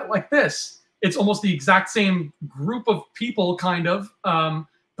like, you might like this. It's almost the exact same group of people, kind of.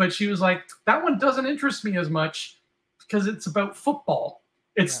 But she was like, that one doesn't interest me as much because it's about football.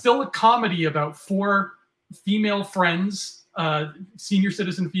 It's still a comedy about four female friends, senior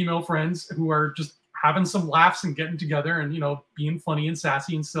citizen female friends who are just having some laughs and getting together and, being funny and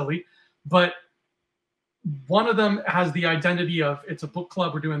sassy and silly. But one of them has the identity of, it's a book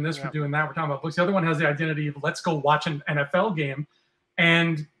club, we're doing this, we're doing that, we're talking about books. The other one has the identity of, let's go watch an NFL game.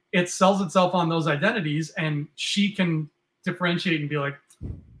 And it sells itself on those identities, and she can differentiate and be like,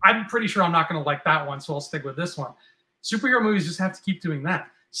 I'm pretty sure I'm not going to like that one, so I'll stick with this one. Superhero movies just have to keep doing that.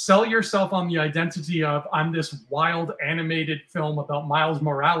 Sell yourself on the identity of, I'm this wild animated film about Miles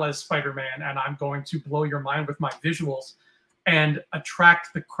Morales Spider-Man, and I'm going to blow your mind with my visuals and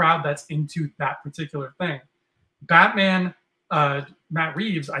attract the crowd that's into that particular thing. Batman, Matt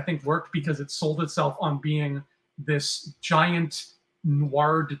Reeves, I think worked because it sold itself on being this giant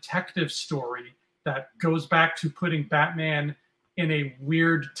noir detective story that goes back to putting Batman in a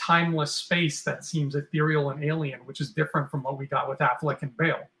weird, timeless space that seems ethereal and alien, which is different from what we got with Affleck and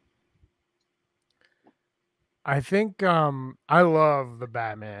Bale. I think I love the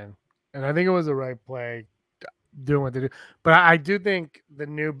Batman, and I think it was the right play doing what they do. But I do think the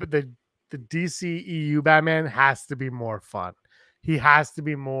DC EU Batman has to be more fun. He has to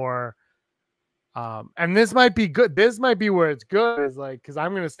be more and this might be good. This might be where it's good, is like, because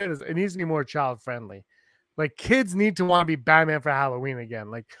I'm gonna say this, it needs to be more child friendly. Like, kids need to want to be Batman for Halloween again.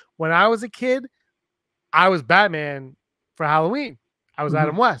 Like, when I was a kid, I was Batman for Halloween. I was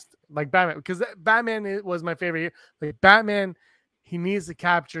Adam West, like Batman, because Batman was my favorite. Like, Batman, he needs to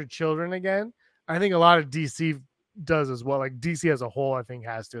capture children again. I think a lot of DC does as well. Like, DC as a whole, I think,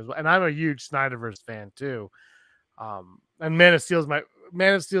 has to as well. And I'm a huge Snyderverse fan too. And Man of Steel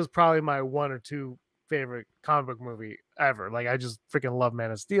is probably my one or two favorite comic book movie ever. Like, I just freaking love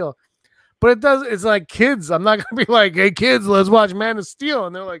Man of Steel. But it's like, kids, I'm not gonna be like, hey kids, let's watch Man of Steel,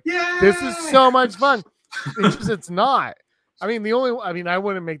 and they're like, yeah, this is so much fun. It's not. I mean, I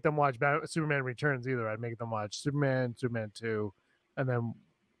wouldn't make them watch Superman Returns either. I'd make them watch Superman 2, and then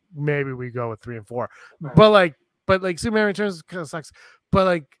maybe we go with 3 and 4. Right. But like Superman Returns kind of sucks. But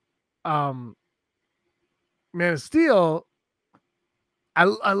like Man of Steel,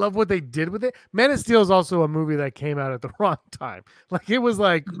 I love what they did with it. Man of Steel is also a movie that came out at the wrong time. Like, it was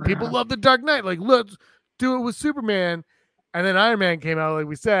like, people love The Dark Knight. Like, let's do it with Superman. And then Iron Man came out, like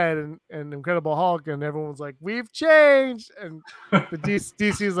we said, and Incredible Hulk, and everyone's like, we've changed. And the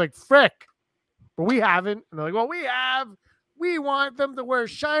DC is like, frick. But we haven't. And they're like, well, we have. We want them to wear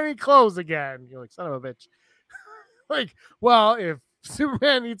shiny clothes again. You're like, son of a bitch. Like, well, if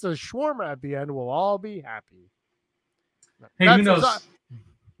Superman eats a shawarma at the end, we'll all be happy. Hey, who knows?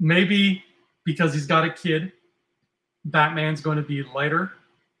 Maybe because he's got a kid, Batman's going to be lighter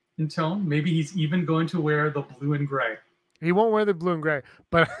in tone. Maybe he's even going to wear the blue and gray. He won't wear the blue and gray,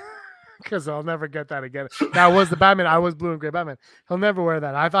 but because I'll never get that again. That was the Batman. I was blue and gray Batman. He'll never wear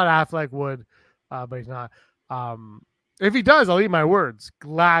that. I thought Affleck would, but he's not. If he does, I'll eat my words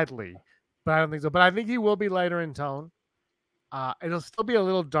gladly, but I don't think so. But I think he will be lighter in tone. It'll still be a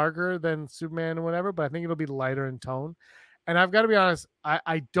little darker than Superman or whatever, but I think it'll be lighter in tone. And I've got to be honest,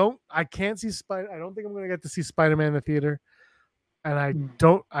 I can't see I don't think I'm going to get to see Spider-Man in the theater. And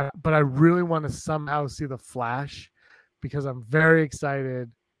but I really want to somehow see The Flash, because I'm very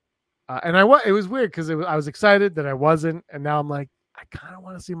excited. And it was weird because I was excited that I wasn't. And now I'm like, I kind of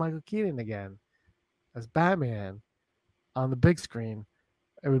want to see Michael Keaton again as Batman on the big screen.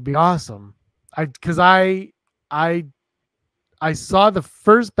 It would be awesome. Because I saw the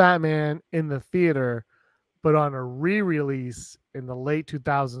first Batman in the theater, but on a re-release in the late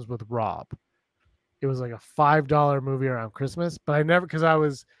 2000s with Rob. It was like a $5 movie around Christmas, but I never, because I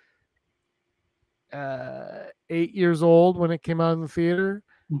was 8 years old when it came out in the theater,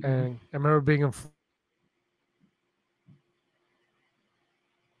 and I remember being in.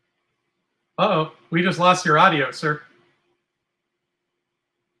 Uh-oh, we just lost your audio, sir.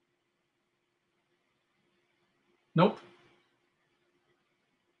 Nope.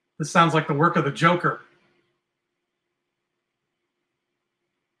 This sounds like the work of the Joker.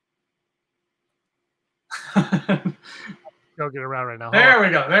 Joking around right now. There we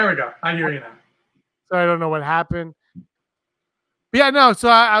go. There we go. I hear you now. So I don't know what happened. But yeah, no. So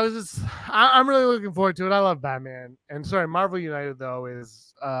I'm really looking forward to it. I love Batman. And sorry, Marvel United though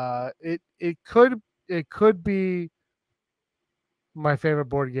is it could be my favorite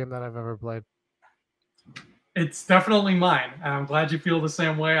board game that I've ever played. It's definitely mine, and I'm glad you feel the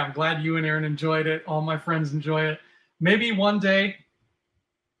same way. I'm glad you and Aaron enjoyed it. All my friends enjoy it. Maybe one day,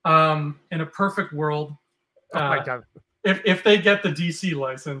 in a perfect world, Oh my God. if they get the DC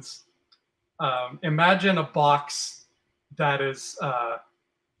license, imagine a box that is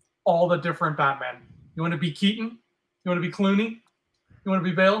all the different Batman. You want to be Keaton? You want to be Clooney? You want to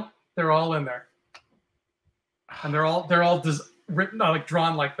be Bale? They're all in there, and they're all written like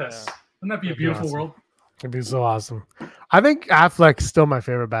drawn like this. Yeah. Wouldn't that be a beautiful world? It'd be so awesome. I think Affleck's still my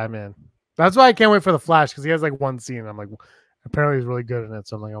favorite Batman. That's why I can't wait for the Flash, because he has like one scene. I'm like, apparently he's really good in it,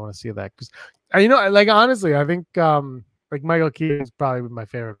 so I'm like, I want to see that. Because like honestly, I think like Michael Keaton's probably my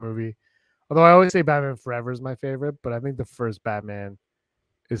favorite movie. Although I always say Batman Forever is my favorite, but I think the first Batman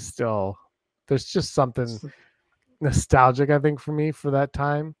is still, there's just something nostalgic, I think, for me for that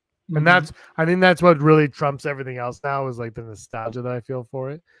time. And I think that's what really trumps everything else now, is like the nostalgia that I feel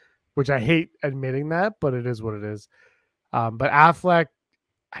for it, which I hate admitting that, but it is what it is. But Affleck,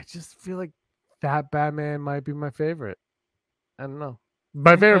 I just feel like that Batman might be my favorite. I don't know.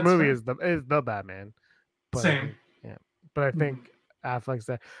 My favorite movie is the Batman. But Same. But I think Affleck's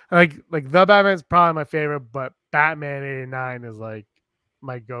that. Like the Batman is probably my favorite, but Batman '89 is like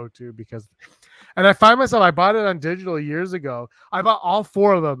my go-to, because, and I find myself, I bought it on digital years ago. I bought all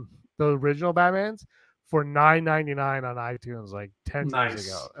four of them, the original Batmans, for $9.99 on iTunes like 10 years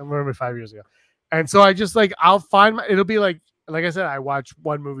ago, and maybe 5 years ago. And so I just like, I'll find it'll be like I said, I watch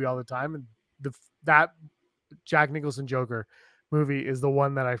one movie all the time, and that Jack Nicholson Joker movie is the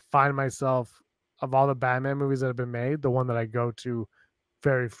one that I find myself, of all the Batman movies that have been made, the one that I go to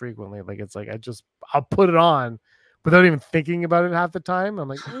very frequently. Like, it's like I'll put it on without even thinking about it half the time. I'm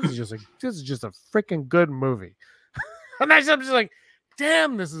like, this is just a freaking good movie. And I'm just like,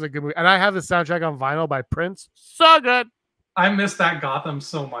 damn, this is a good movie. And I have the soundtrack on vinyl by Prince. So good. I miss that Gotham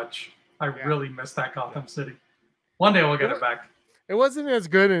so much. I really miss that Gotham City. One day we'll get it back. It wasn't as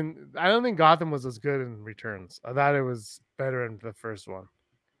good, and I don't think Gotham was as good in Returns. I thought it was better in the first one.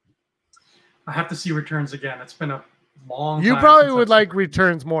 I have to see Returns again. It's been a long time. You probably would like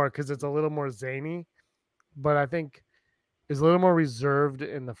Returns more because it's a little more zany, but I think it's a little more reserved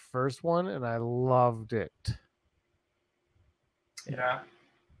in the first one, and I loved it. Yeah.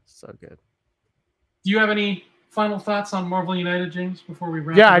 So good. Do you have any final thoughts on Marvel United, James, before we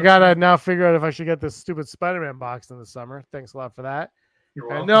wrap? Yeah, I gotta now figure out if I should get this stupid Spider-Man box in the summer. Thanks a lot for that. You're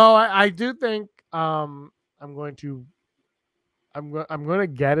welcome. No, I do think I'm going to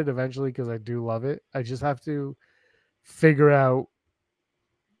get it eventually, because I do love it. I just have to figure out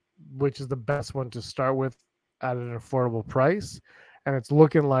which is the best one to start with at an affordable price. And it's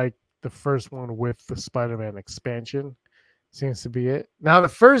looking like the first one with the Spider-Man expansion seems to be it. Now, the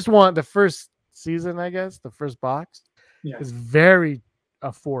first season, I guess, the first box is very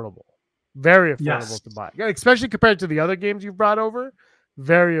affordable. Very affordable to buy, especially compared to the other games you've brought over.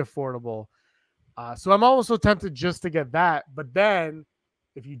 Very affordable. So I'm also tempted just to get that. But then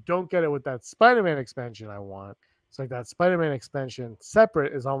if you don't get it with that Spider-Man expansion I want, it's like that Spider-Man expansion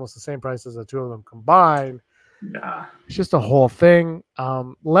separate is almost the same price as the two of them combined. Yeah. It's just a whole thing.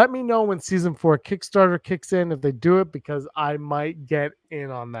 Let me know when season 4 Kickstarter kicks in, if they do it, because I might get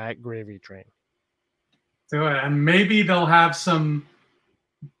in on that gravy train. Do it. And maybe they'll have some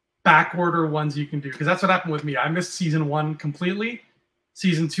back order ones you can do, because that's what happened with me. I missed season 1 completely.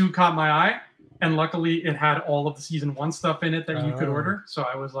 Season 2 caught my eye, and luckily it had all of the season 1 stuff in it that you could order. So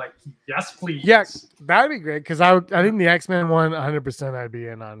I was like, yes, please. Yeah, that'd be great, because I think the X-Men one 100% I'd be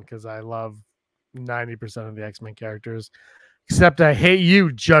in on, because I love 90% of the X-Men characters, except I hate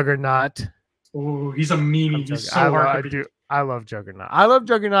you, Juggernaut. Oh, he's a meanie. He's so hard to beat. I love Juggernaut. I love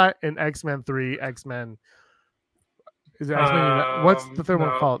Juggernaut in X-Men 3, X-Men. Is it X-Men? What's the third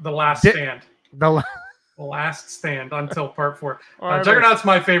one called? The Last Stand. The Last Stand until part 4. Right, Juggernaut's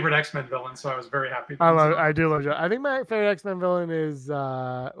my favorite X-Men villain, so I was very happy. I do love Juggernaut. I think my favorite X-Men villain is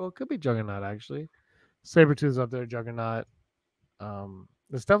it could be Juggernaut actually. Sabretooth's up there, Juggernaut.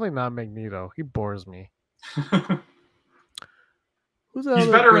 It's definitely not Magneto. He bores me. He's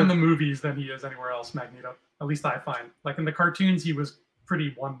better in the movies than he is anywhere else, Magneto. At least I find. Like in the cartoons, he was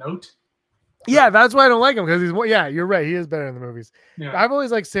pretty one note. Yeah, that's why I don't like him, because you're right. He is better in the movies. Yeah. I've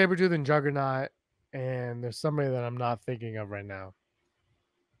always liked Sabretooth and Juggernaut, and there's somebody that I'm not thinking of right now.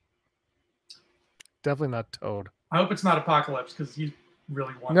 Definitely not Toad. I hope it's not Apocalypse, because he's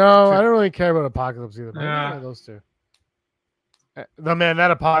really one. No, I don't really care about Apocalypse either. Yeah. Those two. The man,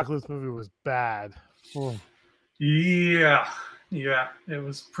 that Apocalypse movie was bad. Ooh. Yeah, it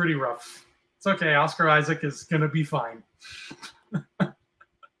was pretty rough. It's okay. Oscar Isaac is gonna be fine.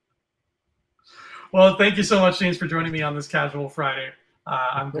 Well, thank you so much, James, for joining me on this Casual Friday.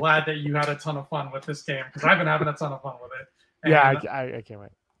 I'm glad that you had a ton of fun with this game, because I've been having a ton of fun with it. And, I can't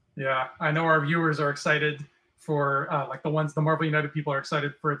wait. Yeah, I know our viewers are excited for, the Marvel United people are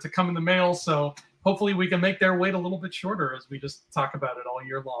excited for it to come in the mail. So hopefully we can make their wait a little bit shorter as we just talk about it all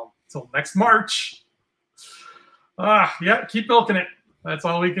year long until next March. Keep milking it. That's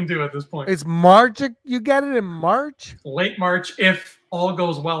all we can do at this point. It's March. You get it in March? Late March, if all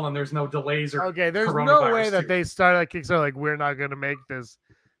goes well and there's no delays or there's no way that they started like Kickstarter like, we're not going to make this.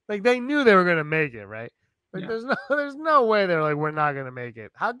 Like, they knew they were going to make it, right? Like, there's no way they're like, we're not going to make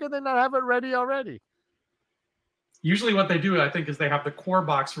it. How could they not have it ready already? Usually what they do, I think, is they have the core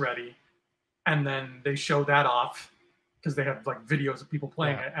box ready, and then they show that off because they have like videos of people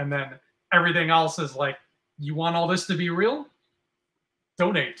playing it, and then everything else is like, you want all this to be real?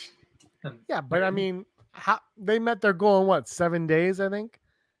 Donate. But I mean, how they met their goal in what, 7 days, I think?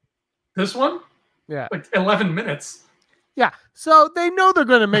 This one? Yeah. Like 11 minutes. Yeah. So they know they're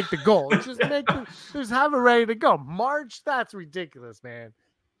going to make the goal. Just have it ready to go. March, that's ridiculous, man.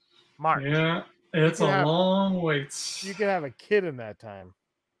 March. Yeah. It's a long wait. You can have a kid in that time.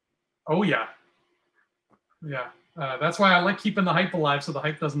 Oh, yeah. Yeah. That's why I like keeping the hype alive, so the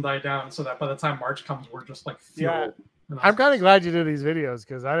hype doesn't die down, so that by the time March comes, we're just like fuel. Yeah. I'm kind of glad you did these videos,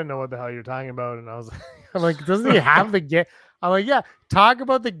 because I didn't know what the hell you're talking about, and I was I'm like, doesn't he have the game? I'm like, yeah, talk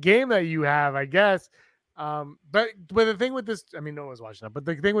about the game that you have, I guess. But the thing with this, I mean, no one's watching that, but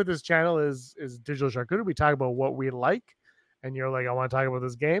the thing with this channel is Digital Charcuterie. We talk about what we like, and you're like, I want to talk about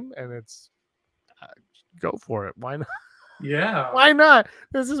this game, and it's go for it. Why not? Yeah. Why not?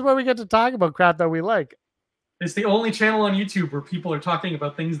 This is where we get to talk about crap that we like. It's the only channel on YouTube where people are talking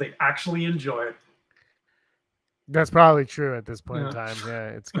about things they actually enjoy. That's probably true at this point in time. Yeah,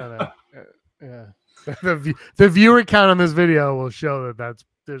 it's kind of the viewer count on this video will show that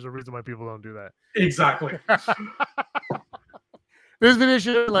there's a reason why people don't do that. Exactly. This video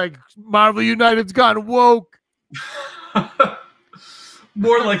should be like, Marvel United's gone woke.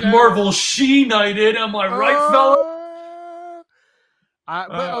 More like Marvel She-Nighted. Am I right, fella?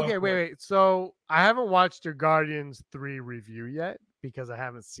 Okay, wait. So I haven't watched your Guardians 3 review yet because I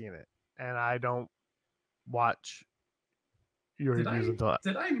haven't seen it, and I don't watch your reviews until.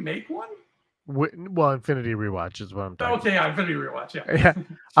 Did I make one? Well, Infinity Rewatch is what I'm talking. Okay, Infinity Rewatch. Yeah. Yeah.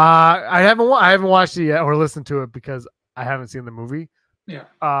 I haven't watched it yet or listened to it because I haven't seen the movie. Yeah.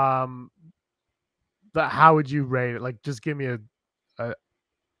 But how would you rate it? Like, just give me a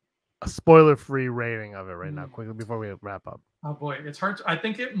spoiler-free rating of it right now, quickly before we wrap up. Oh boy, it's hard. I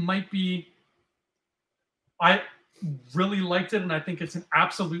think it might be. I really liked it, and I think it's an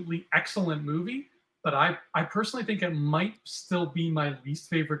absolutely excellent movie. But I personally think it might still be my least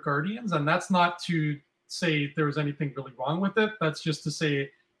favorite Guardians, and that's not to say there was anything really wrong with it. That's just to say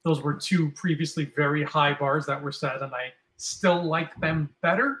those were two previously very high bars that were set, and I still like them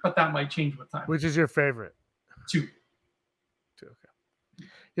better, but that might change with time. Which is your favorite? 2. Okay.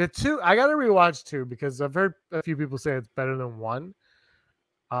 Yeah, 2. I got to rewatch 2 because I've heard a few people say it's better than 1.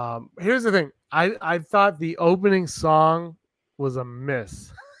 Here's the thing. I thought the opening song was a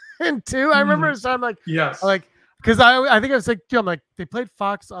miss. And 2, I remember it's time because I think I was like, I'm like, they played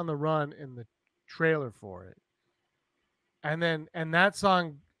Fox on the Run in the trailer for it, and that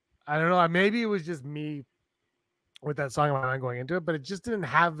song, I don't know, maybe it was just me with that song in my mind going into it, but it just didn't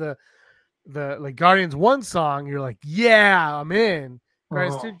have the like Guardians 1 song. You're like, yeah, I'm in.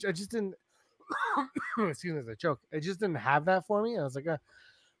 Guardians 2, I just didn't. Excuse me, the joke. It just didn't have that for me. I was like,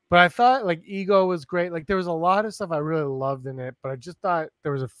 but I thought like Ego was great. Like there was a lot of stuff I really loved in it, but I just thought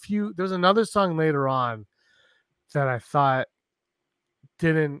there was another song later on that I thought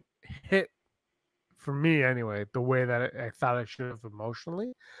didn't hit for me anyway, the way that I thought it should have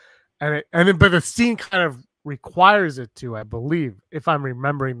emotionally. But the scene kind of requires it to, I believe, if I'm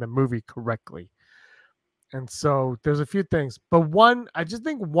remembering the movie correctly. And so there's a few things, but I just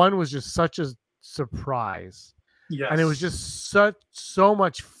think one was just such a surprise. Yes. And it was just so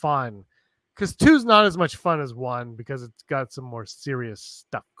much fun, because 2's not as much fun as 1 because it's got some more serious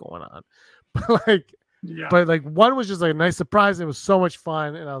stuff going on. But like 1 was just like a nice surprise. And it was so much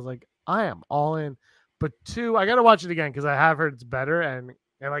fun, and I was like, I am all in. But 2, I gotta watch it again because I have heard it's better, and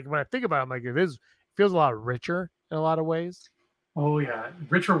like when I think about it, I'm like, it feels a lot richer in a lot of ways. Oh yeah,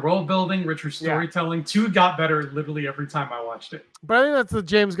 richer world building, richer storytelling. Yeah. 2 got better literally every time I watched it. But I think that's the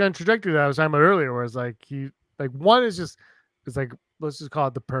James Gunn trajectory that I was talking about earlier, where it's like 1 is just, it's like, let's just call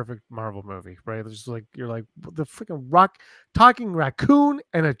it the perfect Marvel movie, right? It's just like, you're like the freaking talking raccoon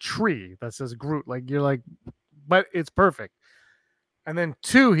and a tree that says Groot. Like, you're like, but it's perfect. And then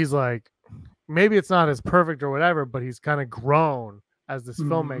 2, he's like, maybe it's not as perfect or whatever, but he's kind of grown as this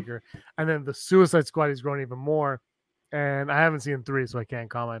filmmaker. And then the Suicide Squad, he's grown even more. And I haven't seen 3, so I can't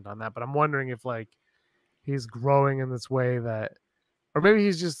comment on that. But I'm wondering if like he's growing in this way that, or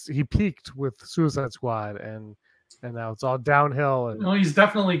maybe he peaked with Suicide Squad and now it's all downhill. And no, he's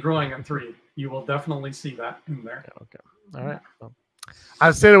definitely growing in 3. You will definitely see that in there. Okay. All right. Well,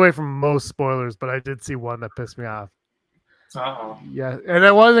 I stayed away from most spoilers, but I did see one that pissed me off. Uh-oh. Yeah, and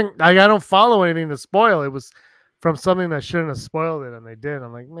it wasn't like I don't follow anything to spoil. It was from something that shouldn't have spoiled it, and they did.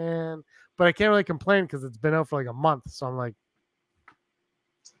 I'm like, man, but I can't really complain because it's been out for like a month. So I'm like,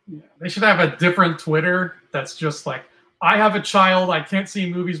 yeah, they should have a different Twitter that's just like, I have a child. I can't see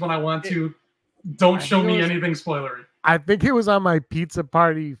movies when I want to. Don't show me anything spoilery. I think it was on my pizza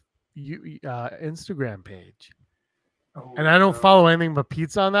party Instagram page. Oh, and I don't follow anything but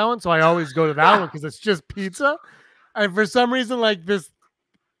pizza on that one. So I always go to that one because it's just pizza. And for some reason, like this,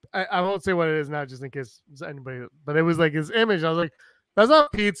 I won't say what it is now just in case anybody, but it was like his image. I was like, that's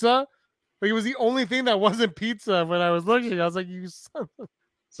not pizza. Like, it was the only thing that wasn't pizza when I was looking. I was like, you son of...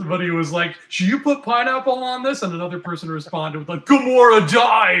 Somebody was like, should you put pineapple on this? And another person responded with like, Gamora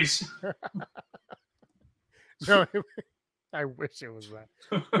dies. No, I wish it was that.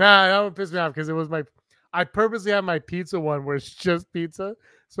 Nah, that would piss me off because it was I purposely have my pizza one where it's just pizza.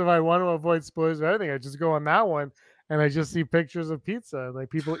 So if I want to avoid spoilers or anything, I just go on that one and I just see pictures of pizza, like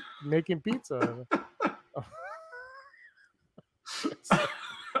people making pizza. It's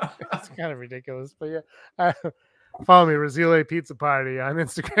kind of ridiculous, but yeah. Follow me, Razile Pizza Party on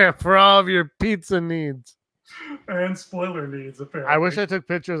Instagram for all of your pizza needs. And spoiler needs, apparently. I wish I took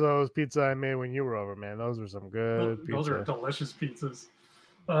pictures of those pizza I made when you were over, man. Those were some good pizza. Those are delicious pizzas.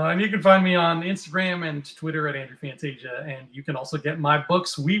 And you can find me on Instagram and Twitter at Andrew Fantasia. And you can also get my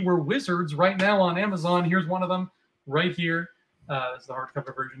books, We Were Wizards, right now on Amazon. Here's one of them right here. It's the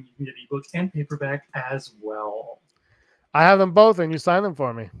hardcover version. You can get ebooks and paperback as well. I have them both, and you signed them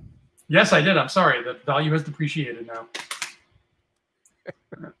for me. Yes, I did. I'm sorry. The value has depreciated now.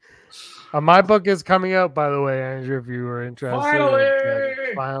 My book is coming out, by the way, Andrew, if you were interested.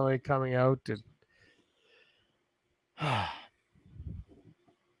 Finally! Finally coming out.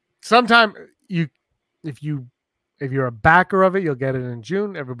 Sometime if you're a backer of it, you'll get it in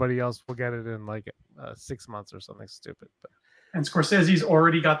June. Everybody else will get it in like 6 months or something stupid. But. And Scorsese's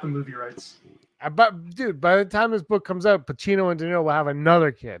already got the movie rights. But dude, by the time this book comes out, Pacino and De Niro will have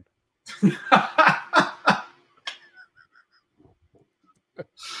another kid.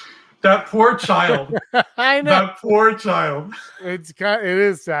 That poor child. I know. That poor child. It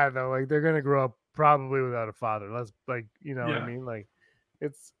is sad though. Like they're gonna grow up probably without a father. That's like, you know what I mean? Like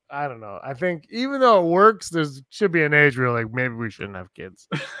it's, I don't know. I think even though it works, there should be an age where like maybe we shouldn't have kids.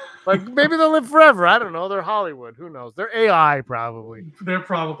 Like maybe they'll live forever. I don't know. They're Hollywood. Who knows? They're AI probably. They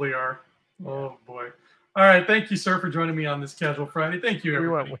probably are. Oh boy. All right. Thank you, sir, for joining me on this Casual Friday. Thank you,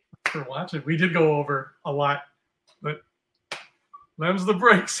 everybody, for watching. We did go over a lot, but them's the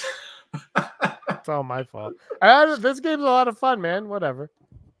breaks. It's all my fault. This game's a lot of fun, man. Whatever.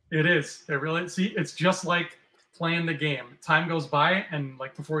 It is. It really. See, it's just like playing the game. Time goes by, and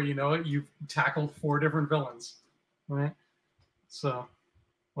like before you know it, you've tackled 4 different villains. Right. So,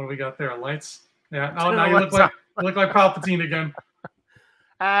 what do we got there? Lights. Yeah. Oh, now you look like Palpatine again.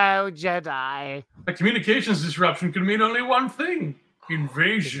 Oh, Jedi. A communications disruption could mean only one thing: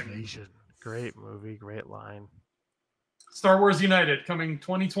 invasion. Great movie. Great line. Star Wars United coming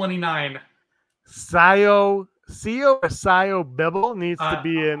 2029. Sio or Sio Bibble needs to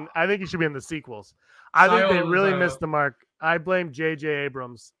be in. I think he should be in the sequels. I think they really missed the mark. I blame J.J.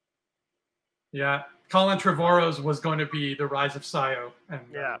 Abrams. Yeah, Colin Trevorrow's was going to be the Rise of Sio, and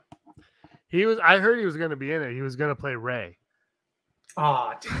he was. I heard he was going to be in it. He was going to play Rey.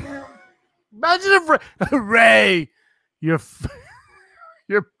 Ah, damn! Imagine if Rey, your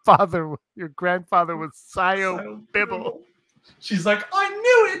Your grandfather was Sio Sio Bibble. She's like, I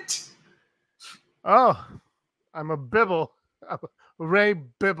knew it. Oh, I'm a Bibble. Ray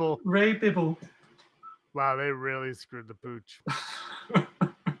Bibble. Ray Bibble. Wow, they really screwed the pooch.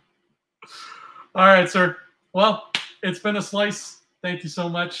 All right, sir. Well, it's been a slice. Thank you so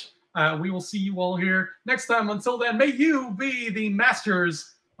much. We will see you all here next time. Until then, may you be the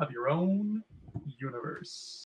masters of your own universe.